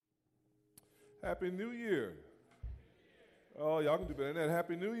Happy New Year. Oh, y'all can do better than that.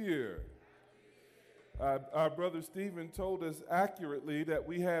 Happy New Year. Our brother Stephen told us accurately that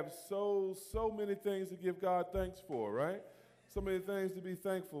we have so many things to give God thanks for, right? So many things to be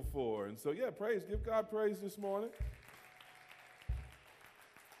thankful for. And so, yeah, give God praise this morning.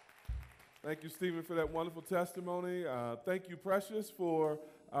 Thank you, Stephen, for that wonderful testimony. Thank you, Precious, for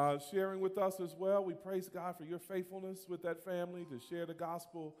sharing with us as well. We praise God for your faithfulness with that family to share the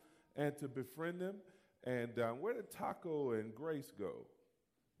gospel and to befriend them. And where did Taco and Grace go?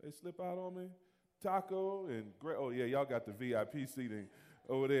 They slip out on me? Taco and Grace. Oh, yeah, y'all got the VIP seating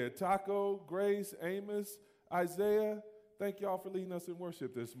over there. Taco, Grace, Amos, Isaiah, thank y'all for leading us in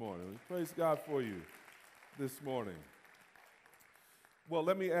worship this morning. We praise God for you this morning. Well,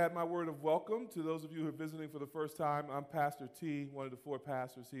 let me add my word of welcome to those of you who are visiting for the first time. I'm Pastor T, one of the 4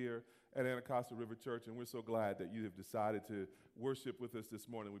 pastors here at Anacostia River Church, and we're so glad that you have decided to worship with us this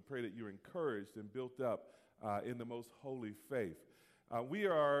morning. We pray that you're encouraged and built up in the most holy faith. We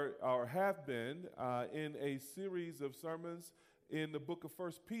are, or have been, in a series of sermons in the book of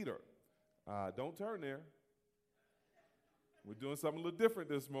 1 Peter. Don't turn there. We're doing something a little different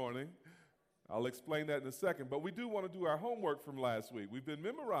this morning. I'll explain that in a second. But we do want to do our homework from last week. We've been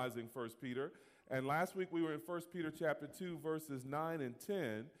memorizing 1 Peter, and last week we were in 1 Peter chapter 2, verses 9 and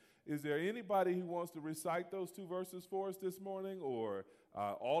 10. Is there anybody who wants to recite those 2 verses for us this morning, or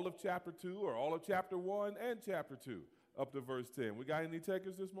all of chapter 2, or all of chapter 1 and chapter 2, up to verse 10? We got any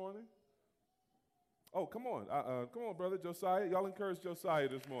takers this morning? Oh, come on. Come on, brother Josiah. Y'all encourage Josiah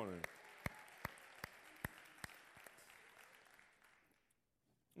this morning.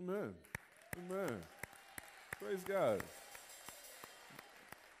 Amen. Amen. Praise God.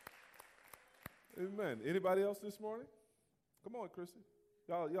 Amen. Anybody else this morning? Come on, Christy.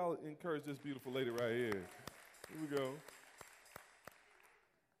 Y'all encourage this beautiful lady right here. Here we go.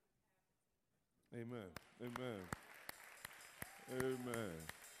 Amen. Amen. Amen.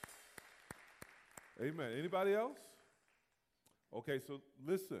 Amen. Anybody else? Okay, so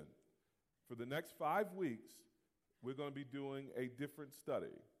listen. For the next 5 weeks, we're going to be doing a different study,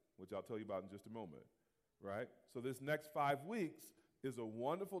 which I'll tell you about in just a moment, right? So this next 5 weeks is a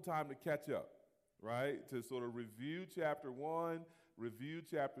wonderful time to catch up, right? To sort of review chapter 1, review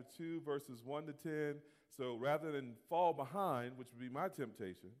chapter 2, verses 1 to 10. So rather than fall behind, which would be my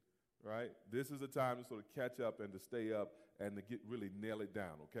temptation, right? This is a time to sort of catch up and to stay up and to really nail it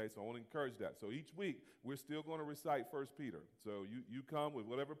down, okay? So I want to encourage that. So each week, we're still going to recite 1 Peter. So you come with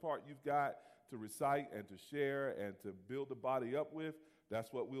whatever part you've got to recite and to share and to build the body up with.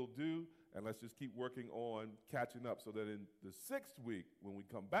 That's what we'll do, and let's just keep working on catching up so that in the 6th week, when we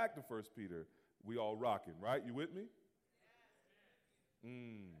come back to 1 Peter, we all rocking, right? You with me?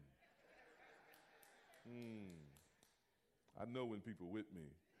 I know when people with me.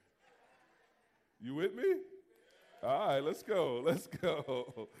 You with me? All right, let's go. Let's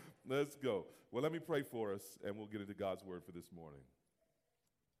go. Let's go. Well, let me pray for us, and we'll get into God's word for this morning.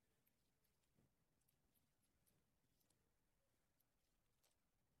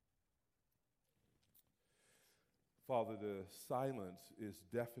 Father, the silence is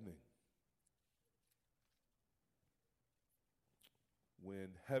deafening. When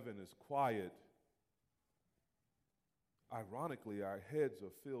heaven is quiet, ironically, our heads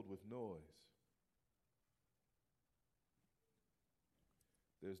are filled with noise.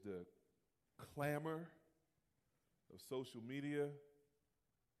 There's the clamor of social media.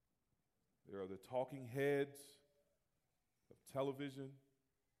 There are the talking heads of television.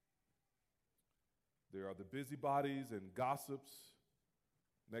 There are the busybodies and gossips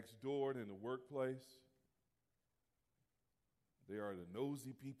next door and in the workplace. There are the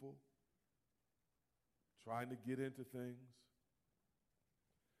nosy people trying to get into things.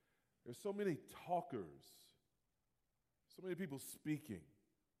 There's so many talkers, so many people speaking,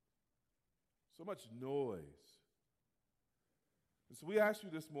 so much noise. And so we ask you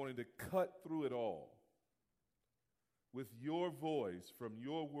this morning to cut through it all with your voice from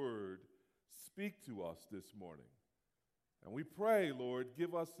your word. Speak to us this morning. And we pray, Lord,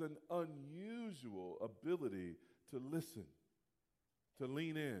 give us an unusual ability to listen, to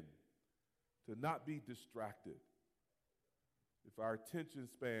lean in, to not be distracted. If our attention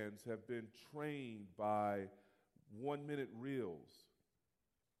spans have been trained by 1-minute reels,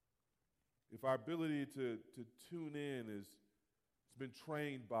 if our ability to tune in has been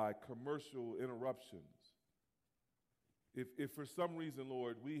trained by commercial interruptions, if for some reason,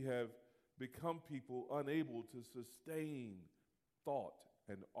 Lord, we have become people unable to sustain thought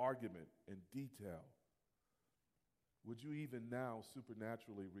and argument and detail, would you even now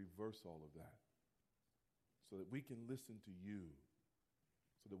supernaturally reverse all of that so that we can listen to you,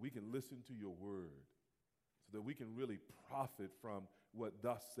 so that we can listen to your word, so that we can really profit from what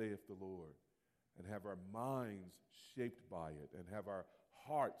thus saith the Lord, and have our minds shaped by it, and have our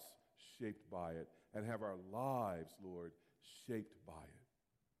hearts shaped by it, and have our lives, Lord, shaped by it.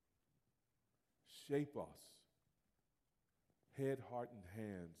 Shape us, head, heart, and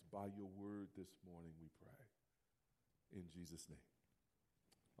hands by your word this morning, we pray. In Jesus' name,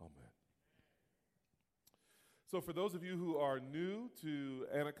 amen. So for those of you who are new to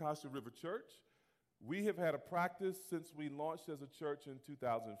Anacostia River Church, we have had a practice since we launched as a church in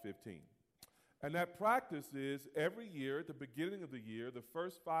 2015. And that practice is every year, at the beginning of the year, the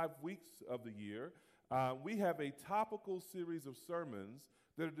first 5 weeks of the year, we have a topical series of sermons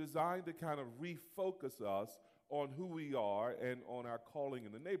that are designed to kind of refocus us on who we are and on our calling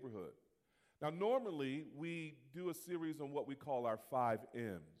in the neighborhood. Now, normally, we do a series on what we call our 5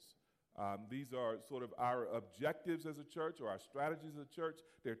 M's. These are sort of our objectives as a church or our strategies as a church.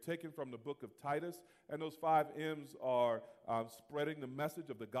 They're taken from the book of Titus, and those 5 M's are spreading the message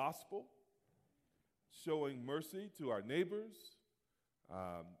of the gospel, showing mercy to our neighbors,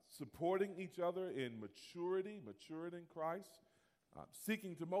 supporting each other in maturity in Christ,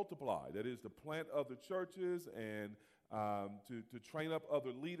 seeking to multiply, that is, to plant other churches and to train up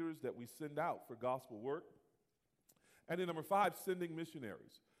other leaders that we send out for gospel work. And then number 5, sending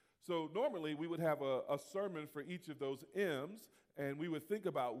missionaries. So normally we would have a sermon for each of those M's, and we would think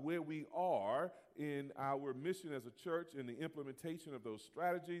about where we are in our mission as a church in the implementation of those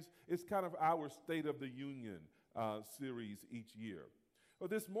strategies. It's kind of our State of the Union series each year. Well,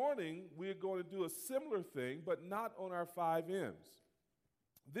 this morning we're going to do a similar thing, but not on our 5 M's.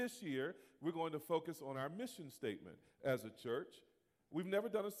 This year we're going to focus on our mission statement as a church. We've never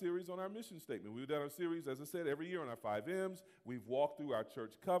done a series on our mission statement. We've done a series, as I said, every year on our 5 M's. We've walked through our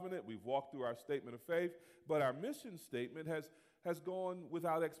church covenant. We've walked through our statement of faith. But our mission statement has gone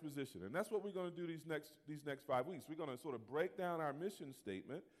without exposition. And that's what we're going to do these next 5 weeks. We're going to sort of break down our mission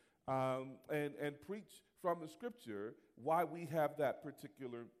statement and preach from the Scripture why we have that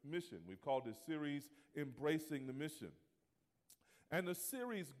particular mission. We've called this series Embracing the Mission. And the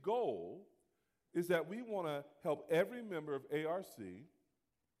series goal is that we want to help every member of ARC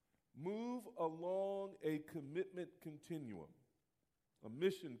move along a commitment continuum, a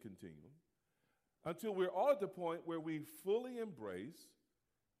mission continuum, until we're all at the point where we fully embrace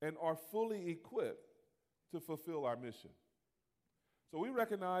and are fully equipped to fulfill our mission. So we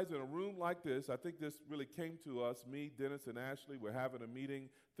recognize in a room like this, I think this really came to us, me, Dennis, and Ashley. We're having a meeting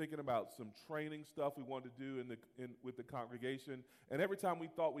thinking about some training stuff we wanted to do with the congregation. And every time we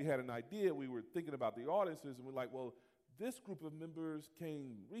thought we had an idea, we were thinking about the audiences, and we're like, well, this group of members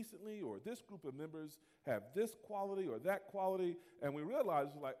came recently, or this group of members have this quality or that quality. And we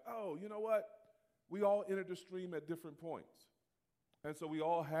realized, like, oh, you know what? We all entered the stream at different points. And so we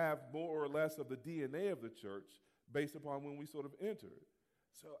all have more or less of the DNA of the church based upon when we sort of entered.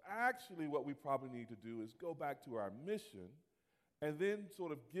 So actually what we probably need to do is go back to our mission and then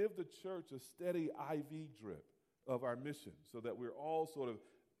sort of give the church a steady IV drip of our mission so that we're all sort of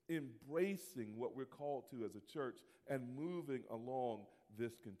embracing what we're called to as a church and moving along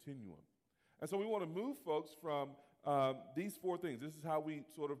this continuum. And so we want to move folks from these 4 things. This is how we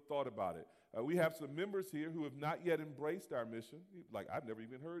sort of thought about it. We have some members here who have not yet embraced our mission. Like, I've never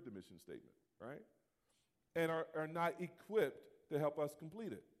even heard the mission statement, right? And are not equipped to help us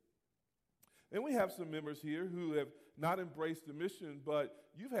complete it. And we have some members here who have not embraced the mission, but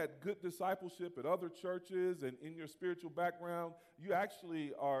you've had good discipleship at other churches, and in your spiritual background, you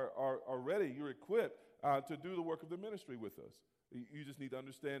actually are ready, you're equipped to do the work of the ministry with us. You just need to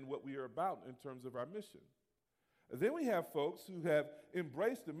understand what we are about in terms of our mission. Then we have folks who have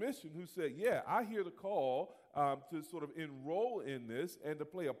embraced the mission who say, yeah, I hear the call to sort of enroll in this and to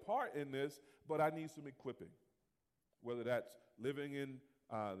play a part in this, but I need some equipping. Whether that's living in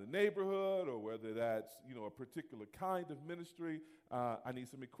the neighborhood or whether that's, a particular kind of ministry, I need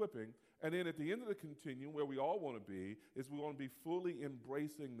some equipping. And then at the end of the continuum, where we all want to be, is we want to be fully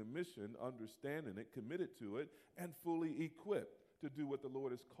embracing the mission, understanding it, committed to it, and fully equipped to do what the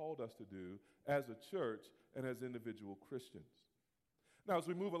Lord has called us to do as a church and as individual Christians. Now, as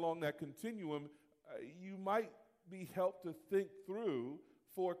we move along that continuum, you might be helped to think through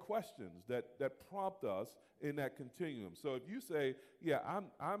 4 questions that prompt us in that continuum. So if you say, yeah,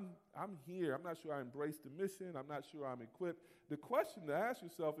 I'm here, I'm not sure I embrace the mission, I'm not sure I'm equipped, the question to ask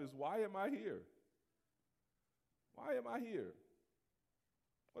yourself is, why am I here? Why am I here?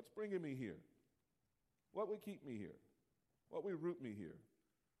 What's bringing me here? What would keep me here? What would root me here?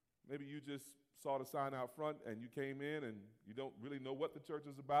 Maybe you just saw the sign out front and you came in and you don't really know what the church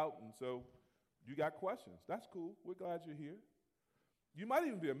is about, and so you got questions. That's cool. We're glad you're here. You might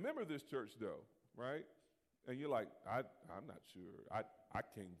even be a member of this church, though, right? And you're like, I'm not sure. I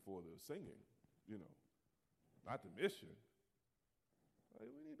came for the singing, not the mission. We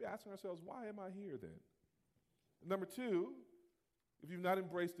need to be asking ourselves, why am I here then? Number two, if you've not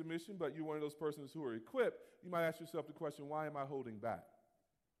embraced the mission, but you're one of those persons who are equipped, you might ask yourself the question, why am I holding back?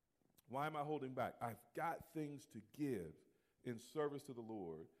 Why am I holding back? I've got things to give in service to the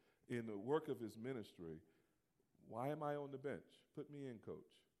Lord, in the work of his ministry. Why am I on the bench? Put me in, coach.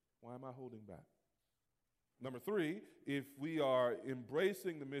 Why am I holding back? Number three, if we are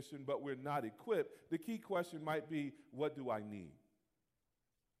embracing the mission but we're not equipped, the key question might be, what do I need?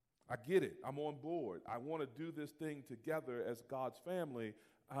 I get it. I'm on board. I want to do this thing together as God's family,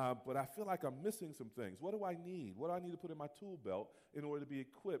 but I feel like I'm missing some things. What do I need? What do I need to put in my tool belt in order to be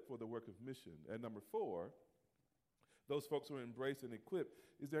equipped for the work of mission? And number four, those folks who are embraced and equipped,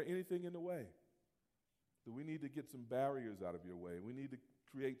 is there anything in the way? Do we need to get some barriers out of your way? We need to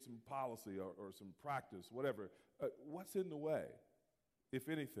create some policy or some practice, whatever. What's in the way, if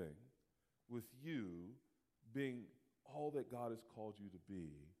anything, with you being all that God has called you to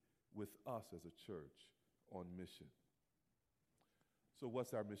be with us as a church on mission? So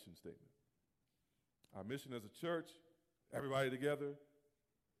what's our mission statement? Our mission as a church, everybody together,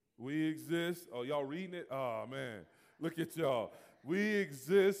 we exist. Oh, y'all reading it? Oh, man, look at y'all. We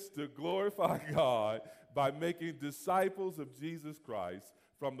exist to glorify God by making disciples of Jesus Christ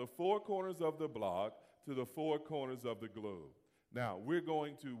from the four corners of the block to the four corners of the globe. Now, we're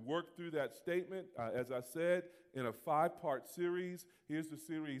going to work through that statement, as I said, in a 5-part series. Here's the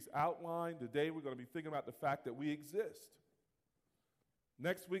series outline. Today, we're going to be thinking about the fact that we exist.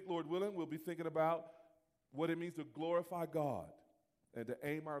 Next week, Lord willing, we'll be thinking about what it means to glorify God and to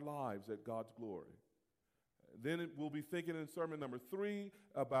aim our lives at God's glory. Then we'll be thinking in sermon number 3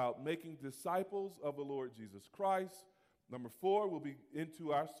 about making disciples of the Lord Jesus Christ. Number 4, we'll be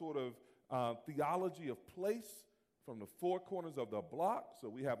into our sort of theology of place from the four corners of the block. So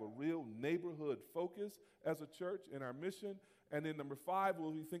we have a real neighborhood focus as a church in our mission. And then number 5,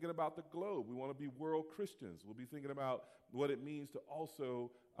 we'll be thinking about the globe. We want to be world Christians. We'll be thinking about what it means to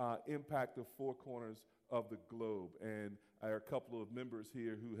also impact the four corners of the globe. And there are a couple of members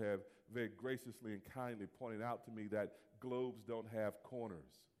here who have very graciously and kindly pointed out to me that globes don't have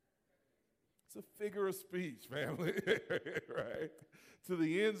corners. It's a figure of speech, family, right? To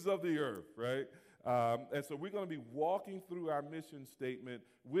the ends of the earth, right? And so we're going to be walking through our mission statement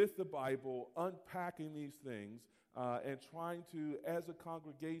with the Bible, unpacking these things, and trying to, as a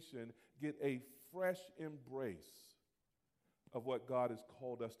congregation, get a fresh embrace of what God has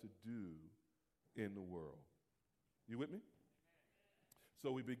called us to do in the world. You with me?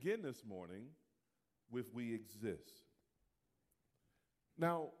 So we begin this morning with we exist.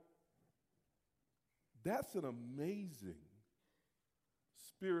 Now, that's an amazing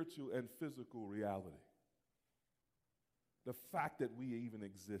spiritual and physical reality. The fact that we even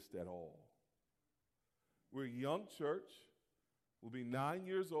exist at all. We're a young church. We'll be 9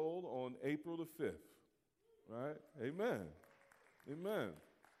 years old on April the 5th, right? Amen. Amen.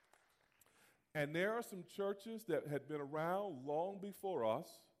 And there are some churches that had been around long before us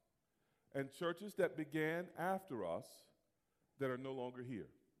and churches that began after us that are no longer here.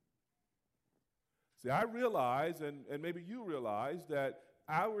 See, I realize, and maybe you realize, that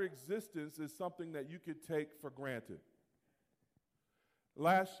our existence is something that you could take for granted.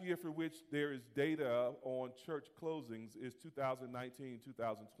 Last year for which there is data on church closings is 2019,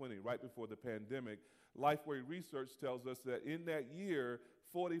 2020, right before the pandemic. Lifeway Research tells us that in that year,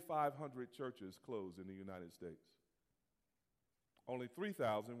 4,500 churches closed in the United States. Only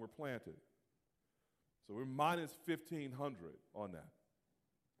 3,000 were planted. So we're minus 1,500 on that.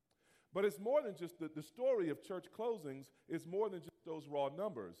 But it's more than just the story of church closings is more than just those raw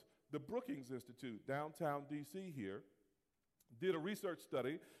numbers. The Brookings Institute, downtown D.C. here, did a research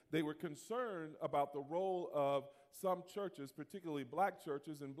study. They were concerned about the role of some churches, particularly black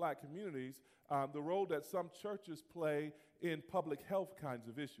churches and black communities, the role that some churches play in public health kinds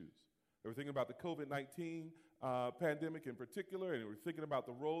of issues. They were thinking about the COVID-19 pandemic in particular, and they were thinking about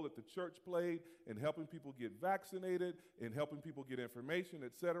the role that the church played in helping people get vaccinated, in helping people get information,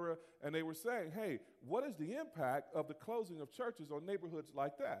 et cetera. And they were saying, hey, what is the impact of the closing of churches on neighborhoods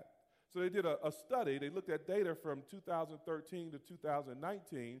like that? So they did a study. They looked at data from 2013 to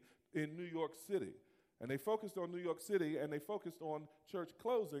 2019 in New York City. And they focused on New York City, and they focused on church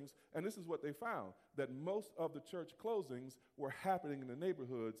closings, and this is what they found, that most of the church closings were happening in the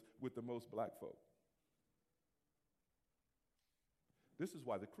neighborhoods with the most black folk. This is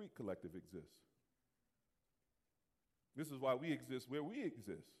why the Creek Collective exists. This is why we exist where we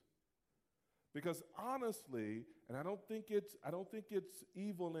exist. Because honestly, and I don't think it's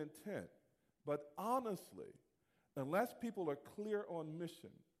evil intent, but honestly, unless people are clear on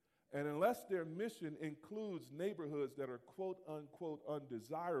mission, and unless their mission includes neighborhoods that are quote unquote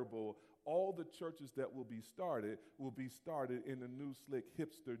undesirable, all the churches that will be started in the new slick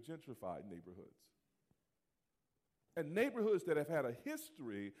hipster gentrified neighborhoods. And neighborhoods that have had a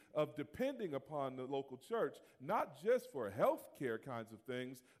history of depending upon the local church, not just for health care kinds of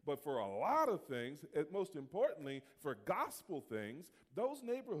things, but for a lot of things, and most importantly, for gospel things, those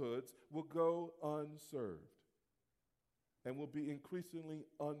neighborhoods will go unserved and will be increasingly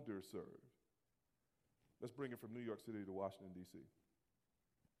underserved. Let's bring it from New York City to Washington, D.C.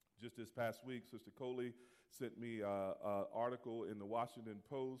 Just this past week, Sister Coley sent me an article in the Washington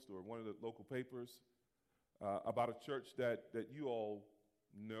Post or one of the local papers about a church that you all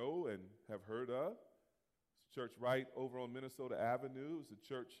know and have heard of. It's a church right over on Minnesota Avenue. It's a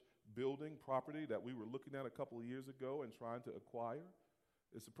church building property that we were looking at a couple of years ago and trying to acquire.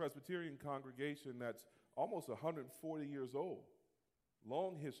 It's a Presbyterian congregation that's almost 140 years old.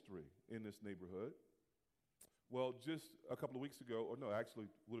 Long history in this neighborhood. Well, just a couple of weeks ago, or no, actually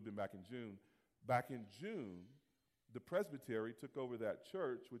would have been back in June. Back in June, the presbytery took over that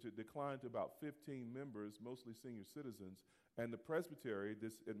church, which had declined to about 15 members, mostly senior citizens, and the presbytery,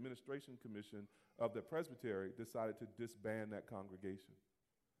 this administration commission of the presbytery, decided to disband that congregation.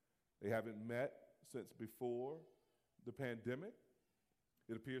 They haven't met since before the pandemic.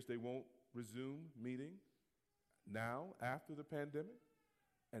 It appears they won't resume meeting now after the pandemic.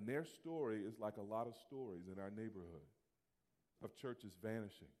 And their story is like a lot of stories in our neighborhood of churches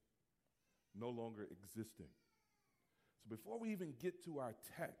vanishing, no longer existing. So before we even get to our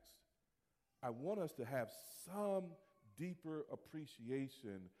text, I want us to have some deeper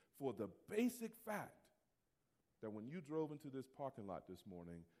appreciation for the basic fact that when you drove into this parking lot this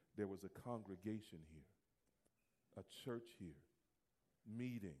morning, there was a congregation here, a church here,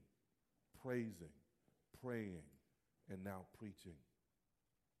 meeting, praising, praying, and now preaching.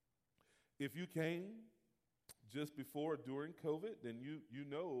 If you came just before or during COVID, then you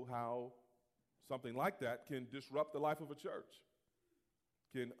know how something like that can disrupt the life of a church,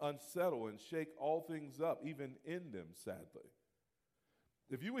 can unsettle and shake all things up, even in them, sadly.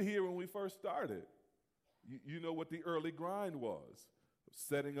 If you were here when we first started, you know what the early grind was.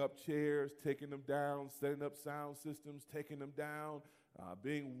 Setting up chairs, taking them down, setting up sound systems, taking them down,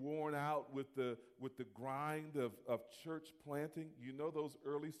 being worn out with the grind of church planting. You know those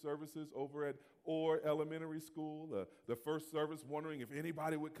early services over at Orr Elementary School, the first service wondering if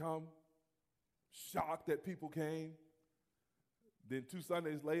anybody would come, shocked that people came. Then 2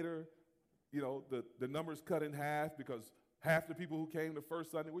 Sundays later, the numbers cut in half because half the people who came the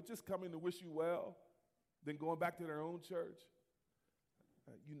first Sunday were just coming to wish you well, then going back to their own church.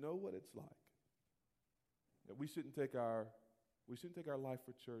 You know what it's like. That we shouldn't take our life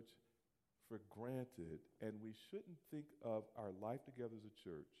for church for granted, and we shouldn't think of our life together as a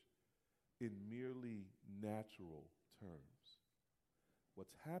church in merely natural terms.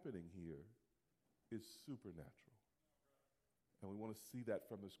 What's happening here is supernatural. And we want to see that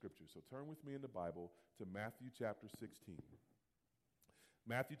from the scripture. So turn with me in the Bible to Matthew chapter 16.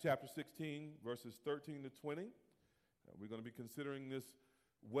 Matthew chapter 16, verses 13 to 20. We're going to be considering this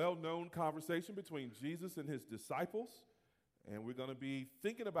well-known conversation between Jesus and his disciples. And we're going to be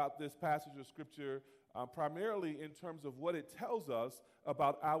thinking about this passage of scripture primarily in terms of what it tells us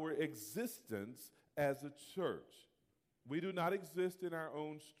about our existence as a church. We do not exist in our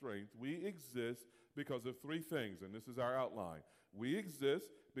own strength. We exist because of 3 things, and this is our outline. We exist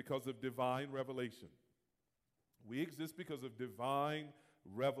because of divine revelation. We exist because of divine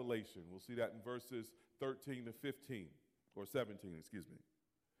revelation. We'll see that in verses 13 to 15, or 17, excuse me.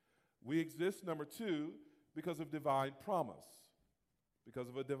 We exist, number 2, because of divine promise. Because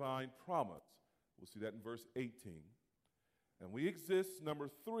of a divine promise. We'll see that in verse 18. And we exist, number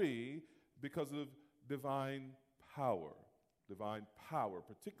 3, because of divine power. Divine power,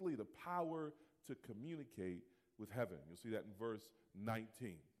 particularly the power to communicate with heaven. You'll see that in verse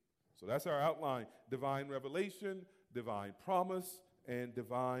 19. So that's our outline. Divine revelation, divine promise, and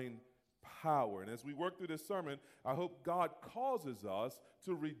divine power. And as we work through this sermon, I hope God causes us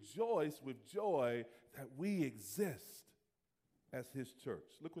to rejoice with joy that we exist as his church.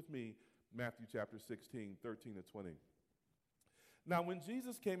 Look with me, Matthew chapter 16, 13 to 20. Now, when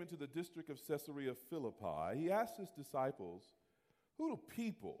Jesus came into the district of Caesarea Philippi, he asked his disciples, "Who do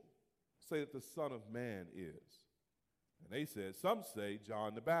people say that the Son of Man is?" And they said, "Some say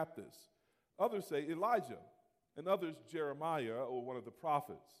John the Baptist, others say Elijah, and others Jeremiah or one of the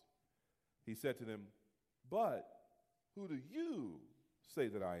prophets." He said to them, "But who do you say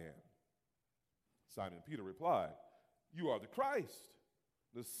that I am?" Simon Peter replied, "You are the Christ,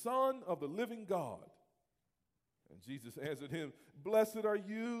 the Son of the living God." And Jesus answered him, "Blessed are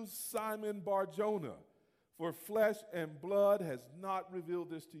you, Simon Bar-Jonah, for flesh and blood has not revealed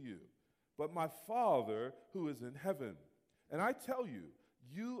this to you, but my Father who is in heaven. And I tell you,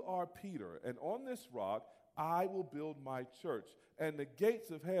 you are Peter, and on this rock I will build my church, and the gates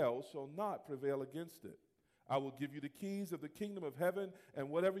of hell shall not prevail against it. I will give you the keys of the kingdom of heaven,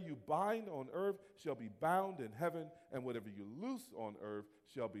 and whatever you bind on earth shall be bound in heaven, and whatever you loose on earth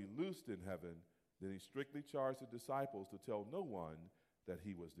shall be loosed in heaven." Then he strictly charged the disciples to tell no one that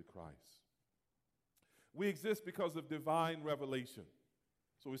he was the Christ. We exist because of divine revelation.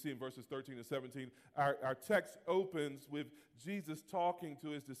 So we see in verses 13 and 17, our text opens with Jesus talking to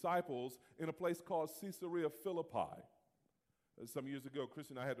his disciples in a place called Caesarea Philippi. Some years ago, Chris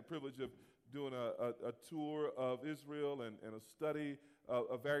and I had the privilege of doing a tour of Israel and a study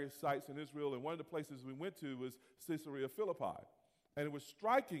of various sites in Israel. And one of the places we went to was Caesarea Philippi. And it was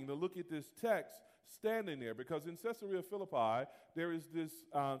striking to look at this text standing there, because in Caesarea Philippi, there is this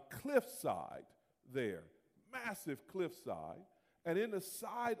cliffside there, massive cliffside. And in the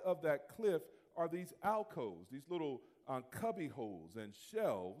side of that cliff are these alcoves, these little cubby holes and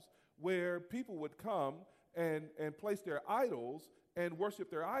shelves where people would come and place their idols and worship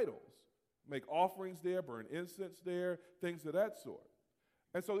their idols, make offerings there, burn incense there, things of that sort.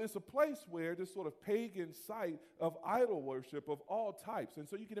 And so it's a place where this sort of pagan site of idol worship of all types. And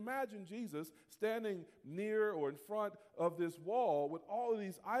so you can imagine Jesus standing near or in front of this wall with all of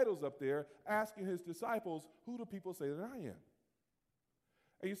these idols up there, asking his disciples, "Who do people say that I am?"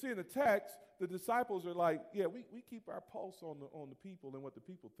 And you see in the text, the disciples are like, "Yeah, we keep our pulse on the people and what the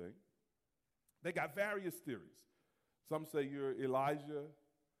people think." They got various theories. Some say you're Elijah.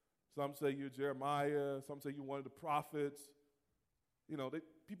 Some say you're Jeremiah. Some say you're one of the prophets. You know,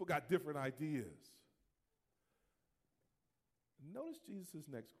 people got different ideas. Notice Jesus'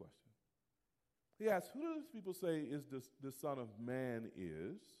 next question. He asks, "Who do these people say is the Son of Man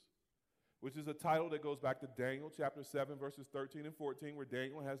is?" Which is a title that goes back to Daniel chapter 7, verses 13 and 14, where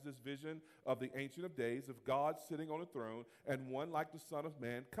Daniel has this vision of the Ancient of Days, of God sitting on a throne, and one like the Son of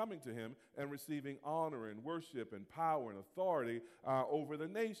Man coming to him and receiving honor and worship and power and authority over the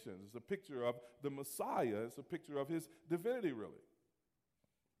nations. It's a picture of the Messiah. It's a picture of his divinity, really.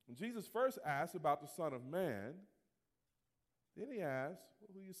 And Jesus first asks about the Son of Man. Then he asks,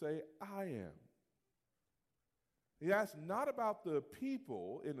 "Who do you say I am?" He asked not about the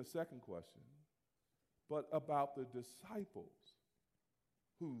people in the second question, but about the disciples,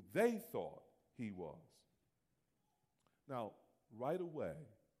 who they thought he was. Now, right away,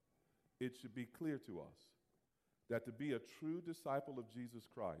 it should be clear to us that to be a true disciple of Jesus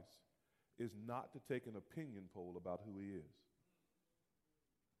Christ is not to take an opinion poll about who he is.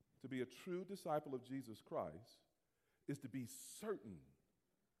 To be a true disciple of Jesus Christ is to be certain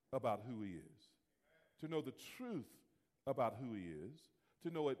about who he is. To know the truth about who he is, to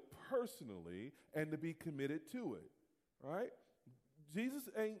know it personally, and to be committed to it, right? Jesus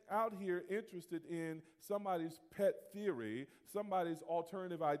ain't out here interested in somebody's pet theory, somebody's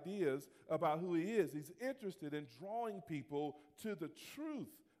alternative ideas about who he is. He's interested in drawing people to the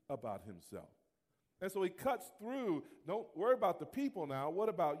truth about himself. And so he cuts through, don't worry about the people now, what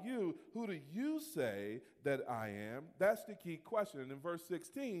about you? Who do you say that I am? That's the key question. And in verse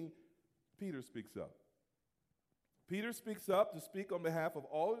 16, Peter speaks up. Peter speaks up to speak on behalf of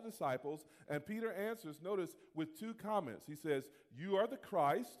all the disciples, and Peter answers, notice, with two comments. He says, "You are the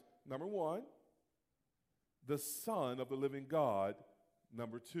Christ," number one, "the Son of the living God,"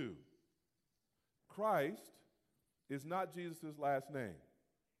 number two. Christ is not Jesus' last name.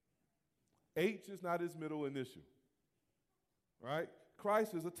 H is not his middle initial, right?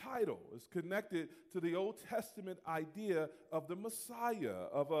 Christ is a title. It's connected to the Old Testament idea of the Messiah,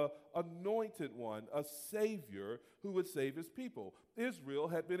 of an anointed one, a Savior who would save his people. Israel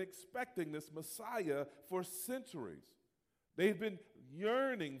had been expecting this Messiah for centuries. They'd been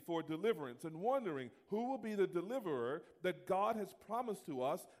yearning for deliverance and wondering who will be the deliverer that God has promised to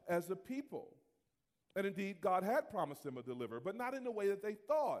us as a people. And indeed, God had promised them a deliverer, but not in the way that they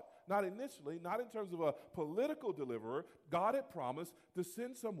thought. Not initially, not in terms of a political deliverer. God had promised to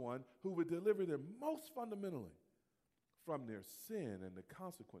send someone who would deliver them most fundamentally from their sin and the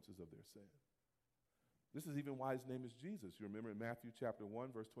consequences of their sin. This is even why his name is Jesus. You remember in Matthew chapter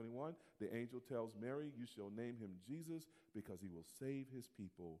 1, verse 21, the angel tells Mary, "You shall name him Jesus because he will save his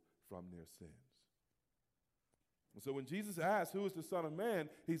people from their sins." And so when Jesus asks, "Who is the Son of Man?"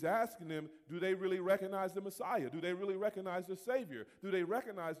 he's asking them, do they really recognize the Messiah? Do they really recognize the Savior? Do they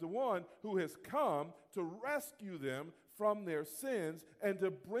recognize the one who has come to rescue them from their sins and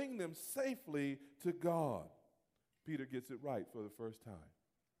to bring them safely to God. Peter gets it right for the first time.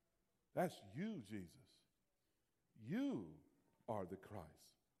 That's you, Jesus. You are the Christ.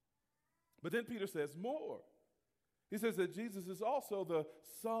 But then Peter says more. He says that Jesus is also the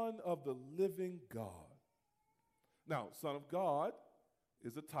Son of the living God. Now, Son of God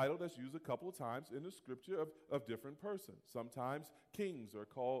is a title that's used a couple of times in the scripture of different persons. Sometimes kings are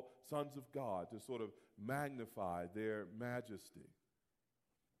called sons of God to sort of magnify their majesty.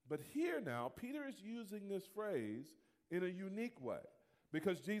 But here now, Peter is using this phrase in a unique way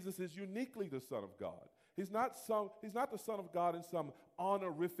because Jesus is uniquely the Son of God. He's not the Son of God in some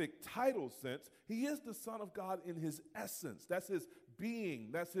honorific title sense. He is the Son of God in his essence. That's his being.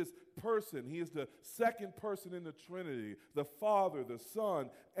 That's his person. He is the second person in the Trinity, the Father, the Son,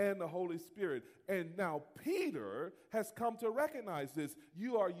 and the Holy Spirit. And now Peter has come to recognize this.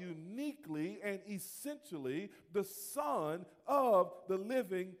 You are uniquely and essentially the Son of the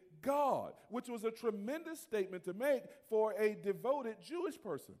living God, which was a tremendous statement to make for a devoted Jewish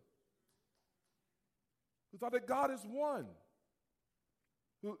person who thought that God is one,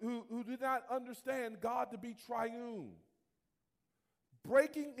 who did not understand God to be triune.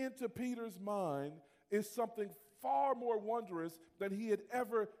 Breaking into Peter's mind is something far more wondrous than he had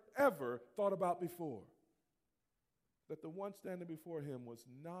ever thought about before. That the one standing before him was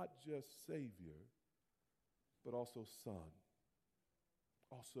not just Savior, but also Son,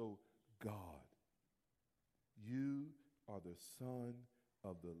 also God. You are the Son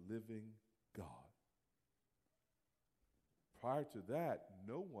of the living God. Prior to that,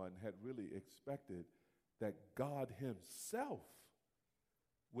 no one had really expected that God himself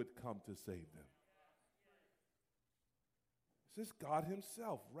would come to save them. This is God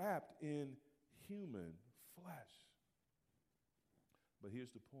himself wrapped in human flesh. But here's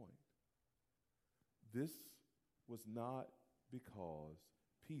the point. This was not because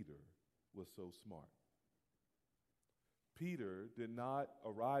Peter was so smart. Peter did not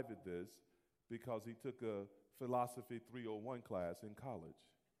arrive at this because he took a Philosophy 301 class in college.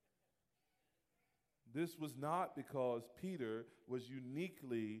 This was not because Peter was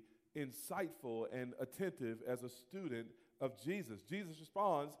uniquely insightful and attentive as a student of Jesus. Jesus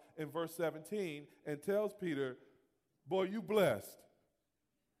responds in verse 17 and tells Peter, boy, you blessed.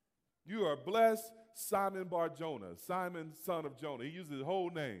 You are blessed, Simon Bar-Jonah, Simon, son of Jonah. He uses his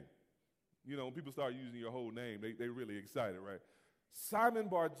whole name. You know, when people start using your whole name, they're really excited, right? Simon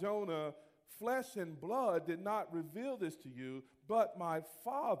Bar-Jonah, flesh and blood did not reveal this to you, but my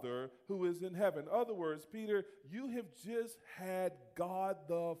Father who is in heaven. In other words, Peter, you have just had God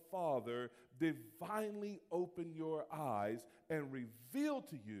the Father divinely open your eyes and reveal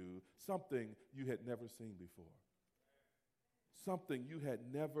to you something you had never seen before, something you had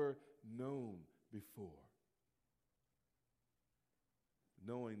never known before.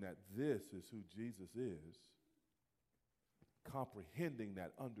 Knowing that this is who Jesus is, comprehending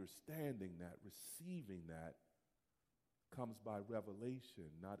that, understanding that, receiving that, comes by revelation,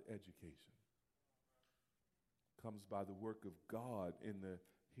 not education. Comes by the work of God in the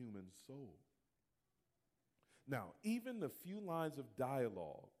human soul. Now, even the few lines of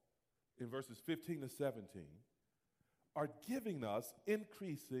dialogue in verses 15 to 17 are giving us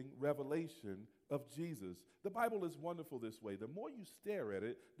increasing revelation of Jesus. The Bible is wonderful this way. The more you stare at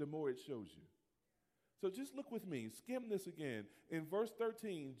it, the more it shows you. So just look with me, skim this again. In verse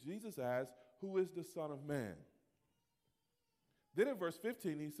 13, Jesus asks, who is the Son of Man? Then in verse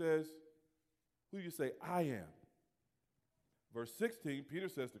 15, he says, who do you say I am? Verse 16, Peter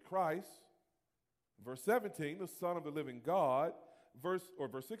says the Christ. Verse 17, the Son of the living God. Verse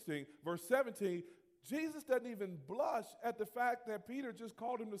 16, verse 17, Jesus doesn't even blush at the fact that Peter just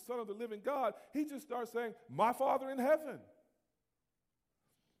called him the Son of the living God. He just starts saying, my Father in heaven.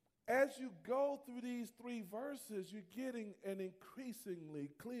 As you go through these three verses, you're getting an increasingly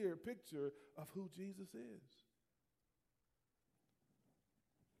clear picture of who Jesus is.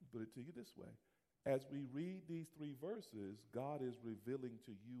 Put it to you this way. As we read these three verses, God is revealing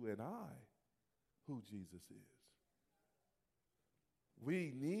to you and I who Jesus is.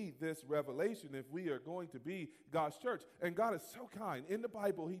 We need this revelation if we are going to be God's church. And God is so kind. In the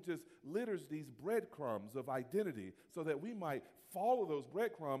Bible, he just litters these breadcrumbs of identity so that we might follow those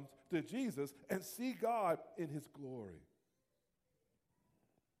breadcrumbs to Jesus and see God in his glory.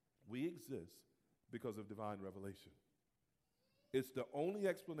 We exist because of divine revelation. It's the only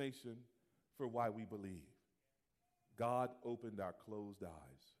explanation for why we believe. God opened our closed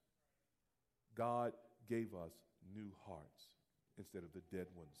eyes. God gave us new hearts instead of the dead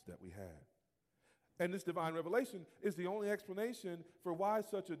ones that we had. And this divine revelation is the only explanation for why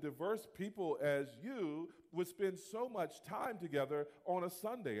such a diverse people as you would spend so much time together on a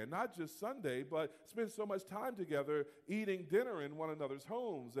Sunday. And not just Sunday, but spend so much time together eating dinner in one another's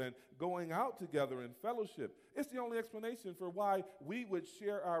homes and going out together in fellowship. It's the only explanation for why we would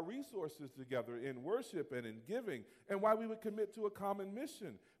share our resources together in worship and in giving, and why we would commit to a common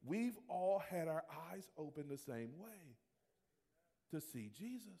mission. We've all had our eyes open the same way, to see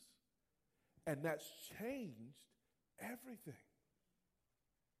Jesus. And that's changed everything.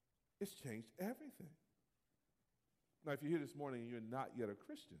 It's changed everything. Now, if you're here this morning and you're not yet a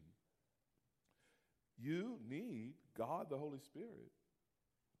Christian, you need God, the Holy Spirit,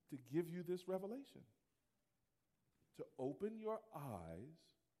 to give you this revelation, to open your eyes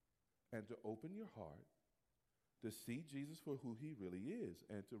and to open your heart to see Jesus for who he really is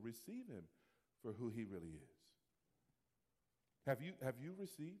and to receive him for who he really is. Have you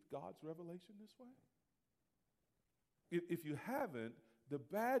received God's revelation this way? If you haven't, the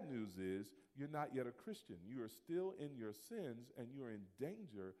bad news is you're not yet a Christian. You are still in your sins and you are in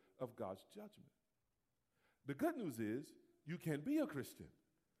danger of God's judgment. The good news is you can be a Christian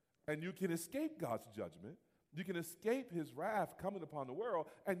and you can escape God's judgment. You can escape his wrath coming upon the world,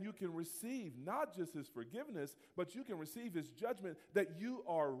 and you can receive not just his forgiveness, but you can receive his judgment that you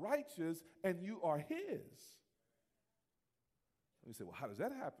are righteous and you are his. And you say, well, how does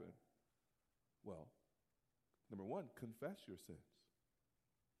that happen? Well, number one, confess your sins.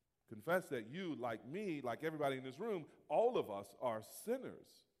 Confess that you, like me, like everybody in this room, all of us are sinners.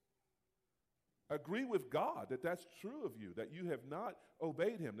 Agree with God that that's true of you, that you have not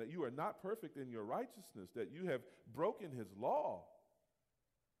obeyed him, that you are not perfect in your righteousness, that you have broken his law.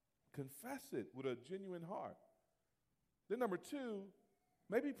 Confess it with a genuine heart. Then number two,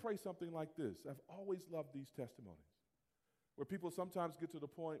 maybe pray something like this. I've always loved these testimonies, where people sometimes get to the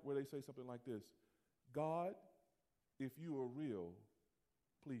point where they say something like this: God, if you are real,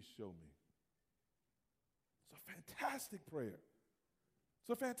 please show me. It's a fantastic prayer. It's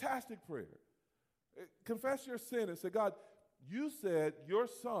a fantastic prayer. Confess your sin and say, God, you said your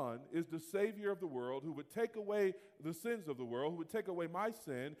son is the Savior of the world, who would take away the sins of the world, who would take away my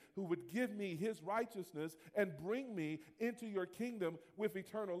sin, who would give me his righteousness and bring me into your kingdom with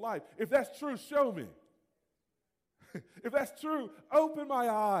eternal life. If that's true, show me. If that's true, open my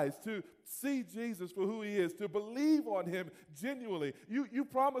eyes to see Jesus for who he is, to believe on him genuinely. You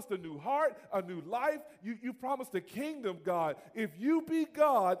promised a new heart, a new life. You promised a kingdom, God. If you be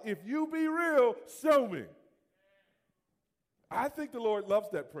God, if you be real, show me. I think the Lord loves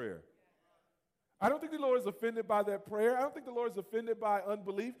that prayer. I don't think the Lord is offended by that prayer. I don't think the Lord is offended by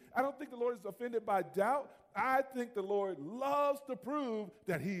unbelief. I don't think the Lord is offended by doubt. I think the Lord loves to prove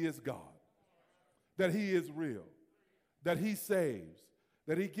that he is God, that he is real, that he saves,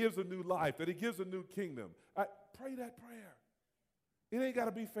 that he gives a new life, that he gives a new kingdom. Pray that prayer. It ain't got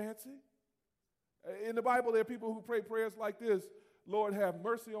to be fancy. In the Bible, there are people who pray prayers like this: Lord, have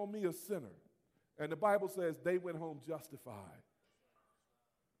mercy on me, a sinner. And the Bible says they went home justified.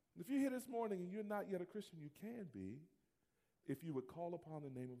 If you're here this morning and you're not yet a Christian, you can be if you would call upon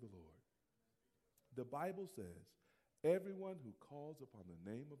the name of the Lord. The Bible says, everyone who calls upon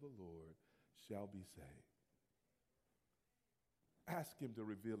the name of the Lord shall be saved. Ask him to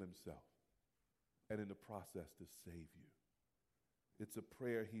reveal himself, and in the process to save you. It's a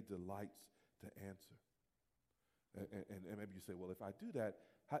prayer he delights to answer. And maybe you say, well, if I do that,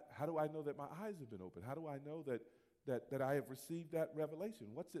 how do I know that my eyes have been opened? How do I know that I have received that revelation?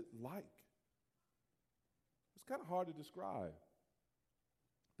 What's it like? It's kind of hard to describe.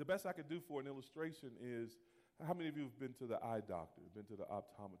 The best I could do for an illustration is, how many of you have been to the eye doctor, been to the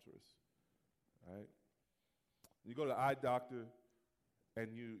optometrist, right? You go to the eye doctor,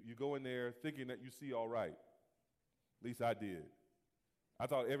 and you go in there thinking that you see all right. At least I did. I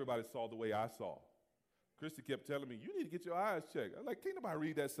thought everybody saw the way I saw. Christy kept telling me, you need to get your eyes checked. I'm like, can't nobody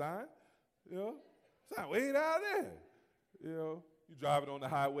read that sign? You know, sign way down there. You know, you're driving on the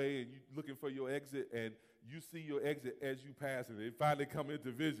highway and you're looking for your exit, and you see your exit as you pass it. It finally come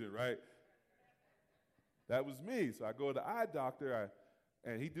into vision, right? That was me. So I go to the eye doctor,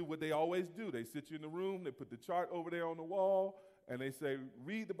 and he do what they always do. They sit you in the room, they put the chart over there on the wall, and they say,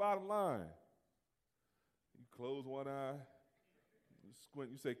 read the bottom line. You close one eye, you squint,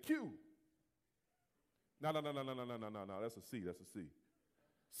 you say, Q. No, that's a C, that's a C.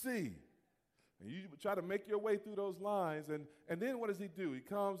 C. And you try to make your way through those lines, and then what does he do? He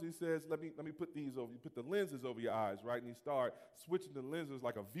comes, he says, let me put these over, you put the lenses over your eyes, right? And you start switching the lenses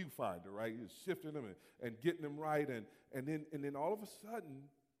like a viewfinder, right? You're shifting them and getting them right, and then all of a sudden,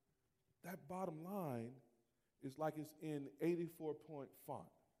 that bottom line is like it's in 84-point font.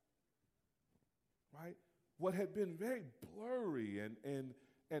 right? What had been very blurry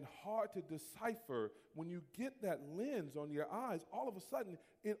and hard to decipher, when you get that lens on your eyes, all of a sudden,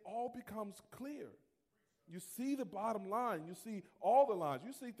 it all becomes clear. You see the bottom line. You see all the lines.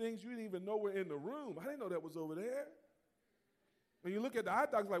 You see things you didn't even know were in the room. I didn't know that was over there. When you look at the eye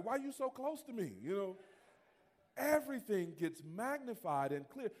doctor, like, why are you so close to me? You know, everything gets magnified and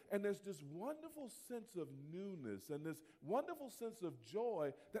clear. And there's this wonderful sense of newness and this wonderful sense of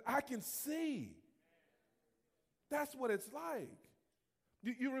joy that I can see. That's what it's like.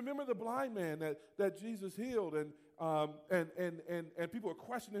 You remember the blind man that Jesus healed, and people were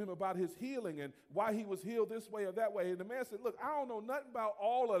questioning him about his healing and why he was healed this way or that way. And the man said, look, I don't know nothing about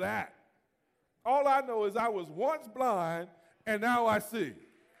all of that. All I know is I was once blind and now I see.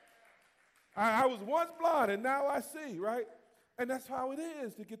 I was once blind and now I see, right? And that's how it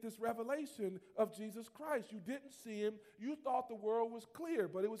is to get this revelation of Jesus Christ. You didn't see him. You thought the world was clear,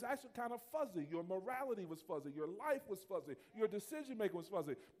 but it was actually kind of fuzzy. Your morality was fuzzy. Your life was fuzzy. Your decision-making was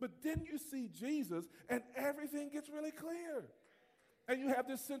fuzzy. But then you see Jesus, and everything gets really clear. And you have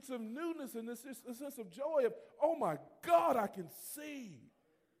this sense of newness and this sense of joy of, oh, my God, I can see.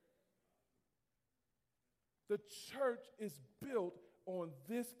 The church is built on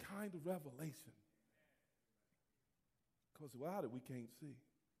this kind of revelation. Because without it, we can't see.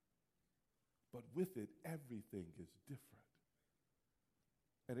 But with it, everything is different.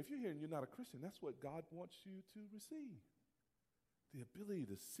 And if you're here and you're not a Christian, that's what God wants you to receive. The ability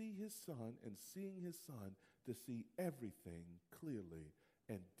to see his son, and seeing his son, to see everything clearly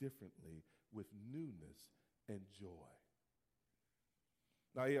and differently with newness and joy.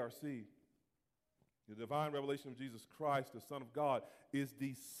 Now, ARC, the divine revelation of Jesus Christ, the Son of God, is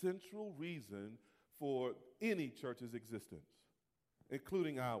the central reason for any church's existence,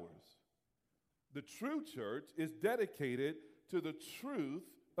 including ours. The true church is dedicated to the truth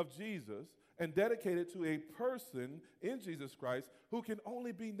of Jesus and dedicated to a person in Jesus Christ who can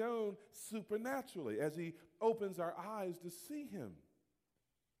only be known supernaturally as he opens our eyes to see him.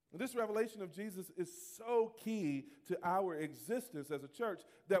 And this revelation of Jesus is so key to our existence as a church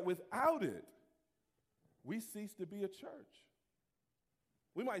that without it, we cease to be a church.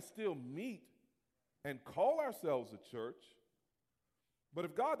 We might still meet and call ourselves a church, but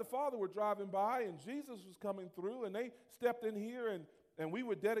if God the Father were driving by and Jesus was coming through and they stepped in here and we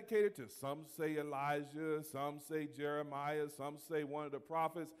were dedicated to, some say Elijah, some say Jeremiah, some say one of the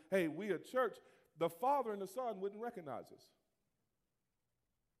prophets, hey, we a church, the Father and the Son wouldn't recognize us.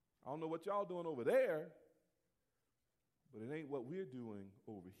 I don't know what y'all doing over there, but it ain't what we're doing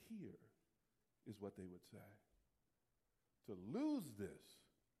over here, is what they would say. To lose this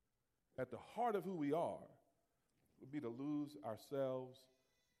at the heart of who we are would be to lose ourselves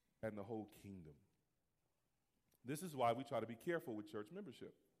and the whole kingdom. This is why we try to be careful with church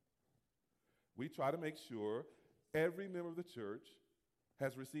membership. We try to make sure every member of the church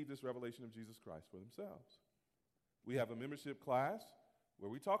has received this revelation of Jesus Christ for themselves. We have a membership class where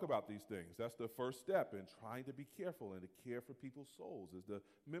we talk about these things. That's the first step in trying to be careful and to care for people's souls, is the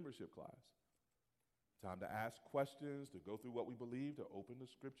membership class. Time to ask questions, to go through what we believe, to open the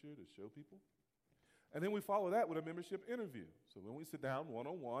scripture, to show people. And then we follow that with a membership interview. So when we sit down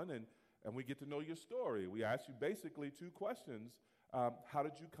one-on-one and we get to know your story, we ask you basically two questions. How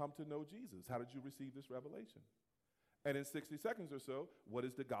did you come to know Jesus? How did you receive this revelation? And in 60 seconds or so, what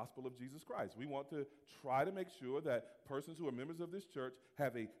is the gospel of Jesus Christ? We want to try to make sure that persons who are members of this church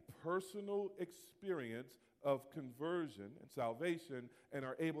have a personal experience of conversion and salvation and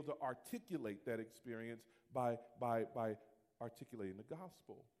are able to articulate that experience by articulating the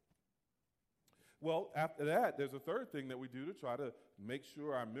gospel. Well, after that, there's a third thing that we do to try to make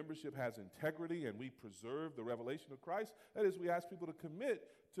sure our membership has integrity and we preserve the revelation of Christ. That is, we ask people to commit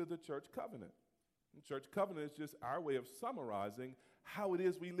to the church covenant. And church covenant is just our way of summarizing how it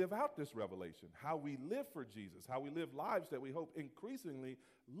is we live out this revelation, how we live for Jesus, how we live lives that we hope increasingly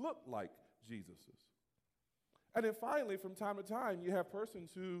look like Jesus's. And then finally, from time to time, you have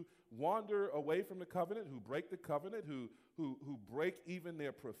persons who wander away from the covenant, who break the covenant, who break even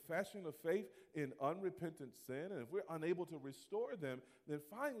their profession of faith in unrepentant sin. And if we're unable to restore them, then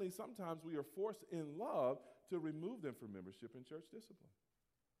finally, sometimes we are forced in love to remove them from membership in church discipline.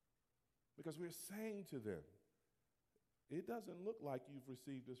 Because we're saying to them, it doesn't look like you've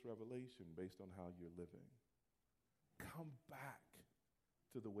received this revelation based on how you're living. Come back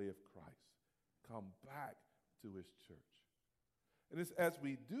to the way of Christ. Come back to his church. And it's as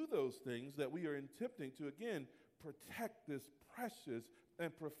we do those things that we are attempting to, again, protect this precious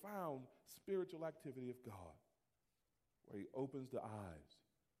and profound spiritual activity of God, where he opens the eyes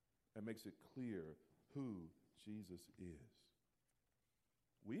and makes it clear who Jesus is.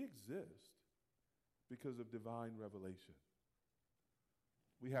 We exist because of divine revelation.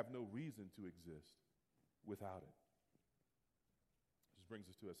 We have no reason to exist without it. Which brings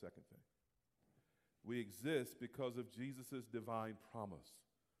us to a second thing. We exist because of Jesus' divine promise.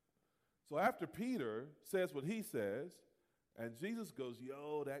 So after Peter says what he says, and Jesus goes,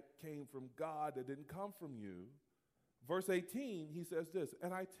 yo, that came from God, that didn't come from you. Verse 18, he says this,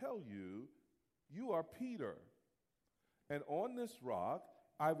 and I tell you, you are Peter, and on this rock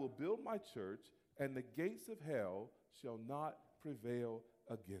I will build my church, and the gates of hell shall not prevail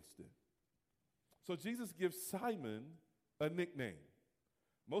against it. So Jesus gives Simon a nickname.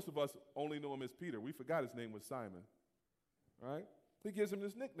 Most of us only know him as Peter. We forgot his name was Simon, right? He gives him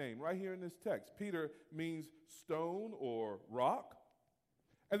this nickname right here in this text. Peter means stone or rock.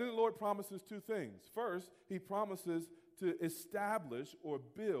 And then the Lord promises two things. First, he promises to establish or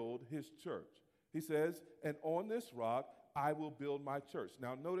build his church. He says, and on this rock, I will build my church.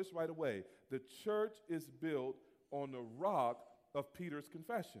 Now, notice right away, the church is built on the rock of Peter's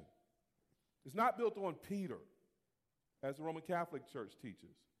confession. It's not built on Peter, as the Roman Catholic Church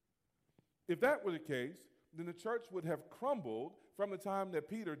teaches. If that were the case, then the church would have crumbled from the time that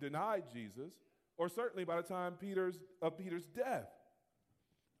Peter denied Jesus, or certainly by the time of Peter's death.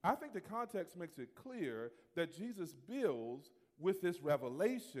 I think the context makes it clear that Jesus builds with this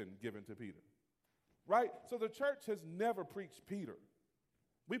revelation given to Peter, right? So the church has never preached Peter.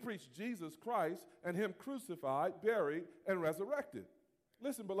 We preach Jesus Christ and him crucified, buried, and resurrected.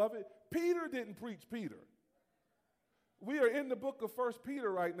 Listen, beloved, Peter didn't preach Peter. We are in the book of 1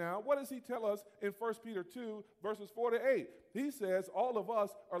 Peter right now. What does he tell us in 1 Peter 2, verses 4 to 8? He says all of us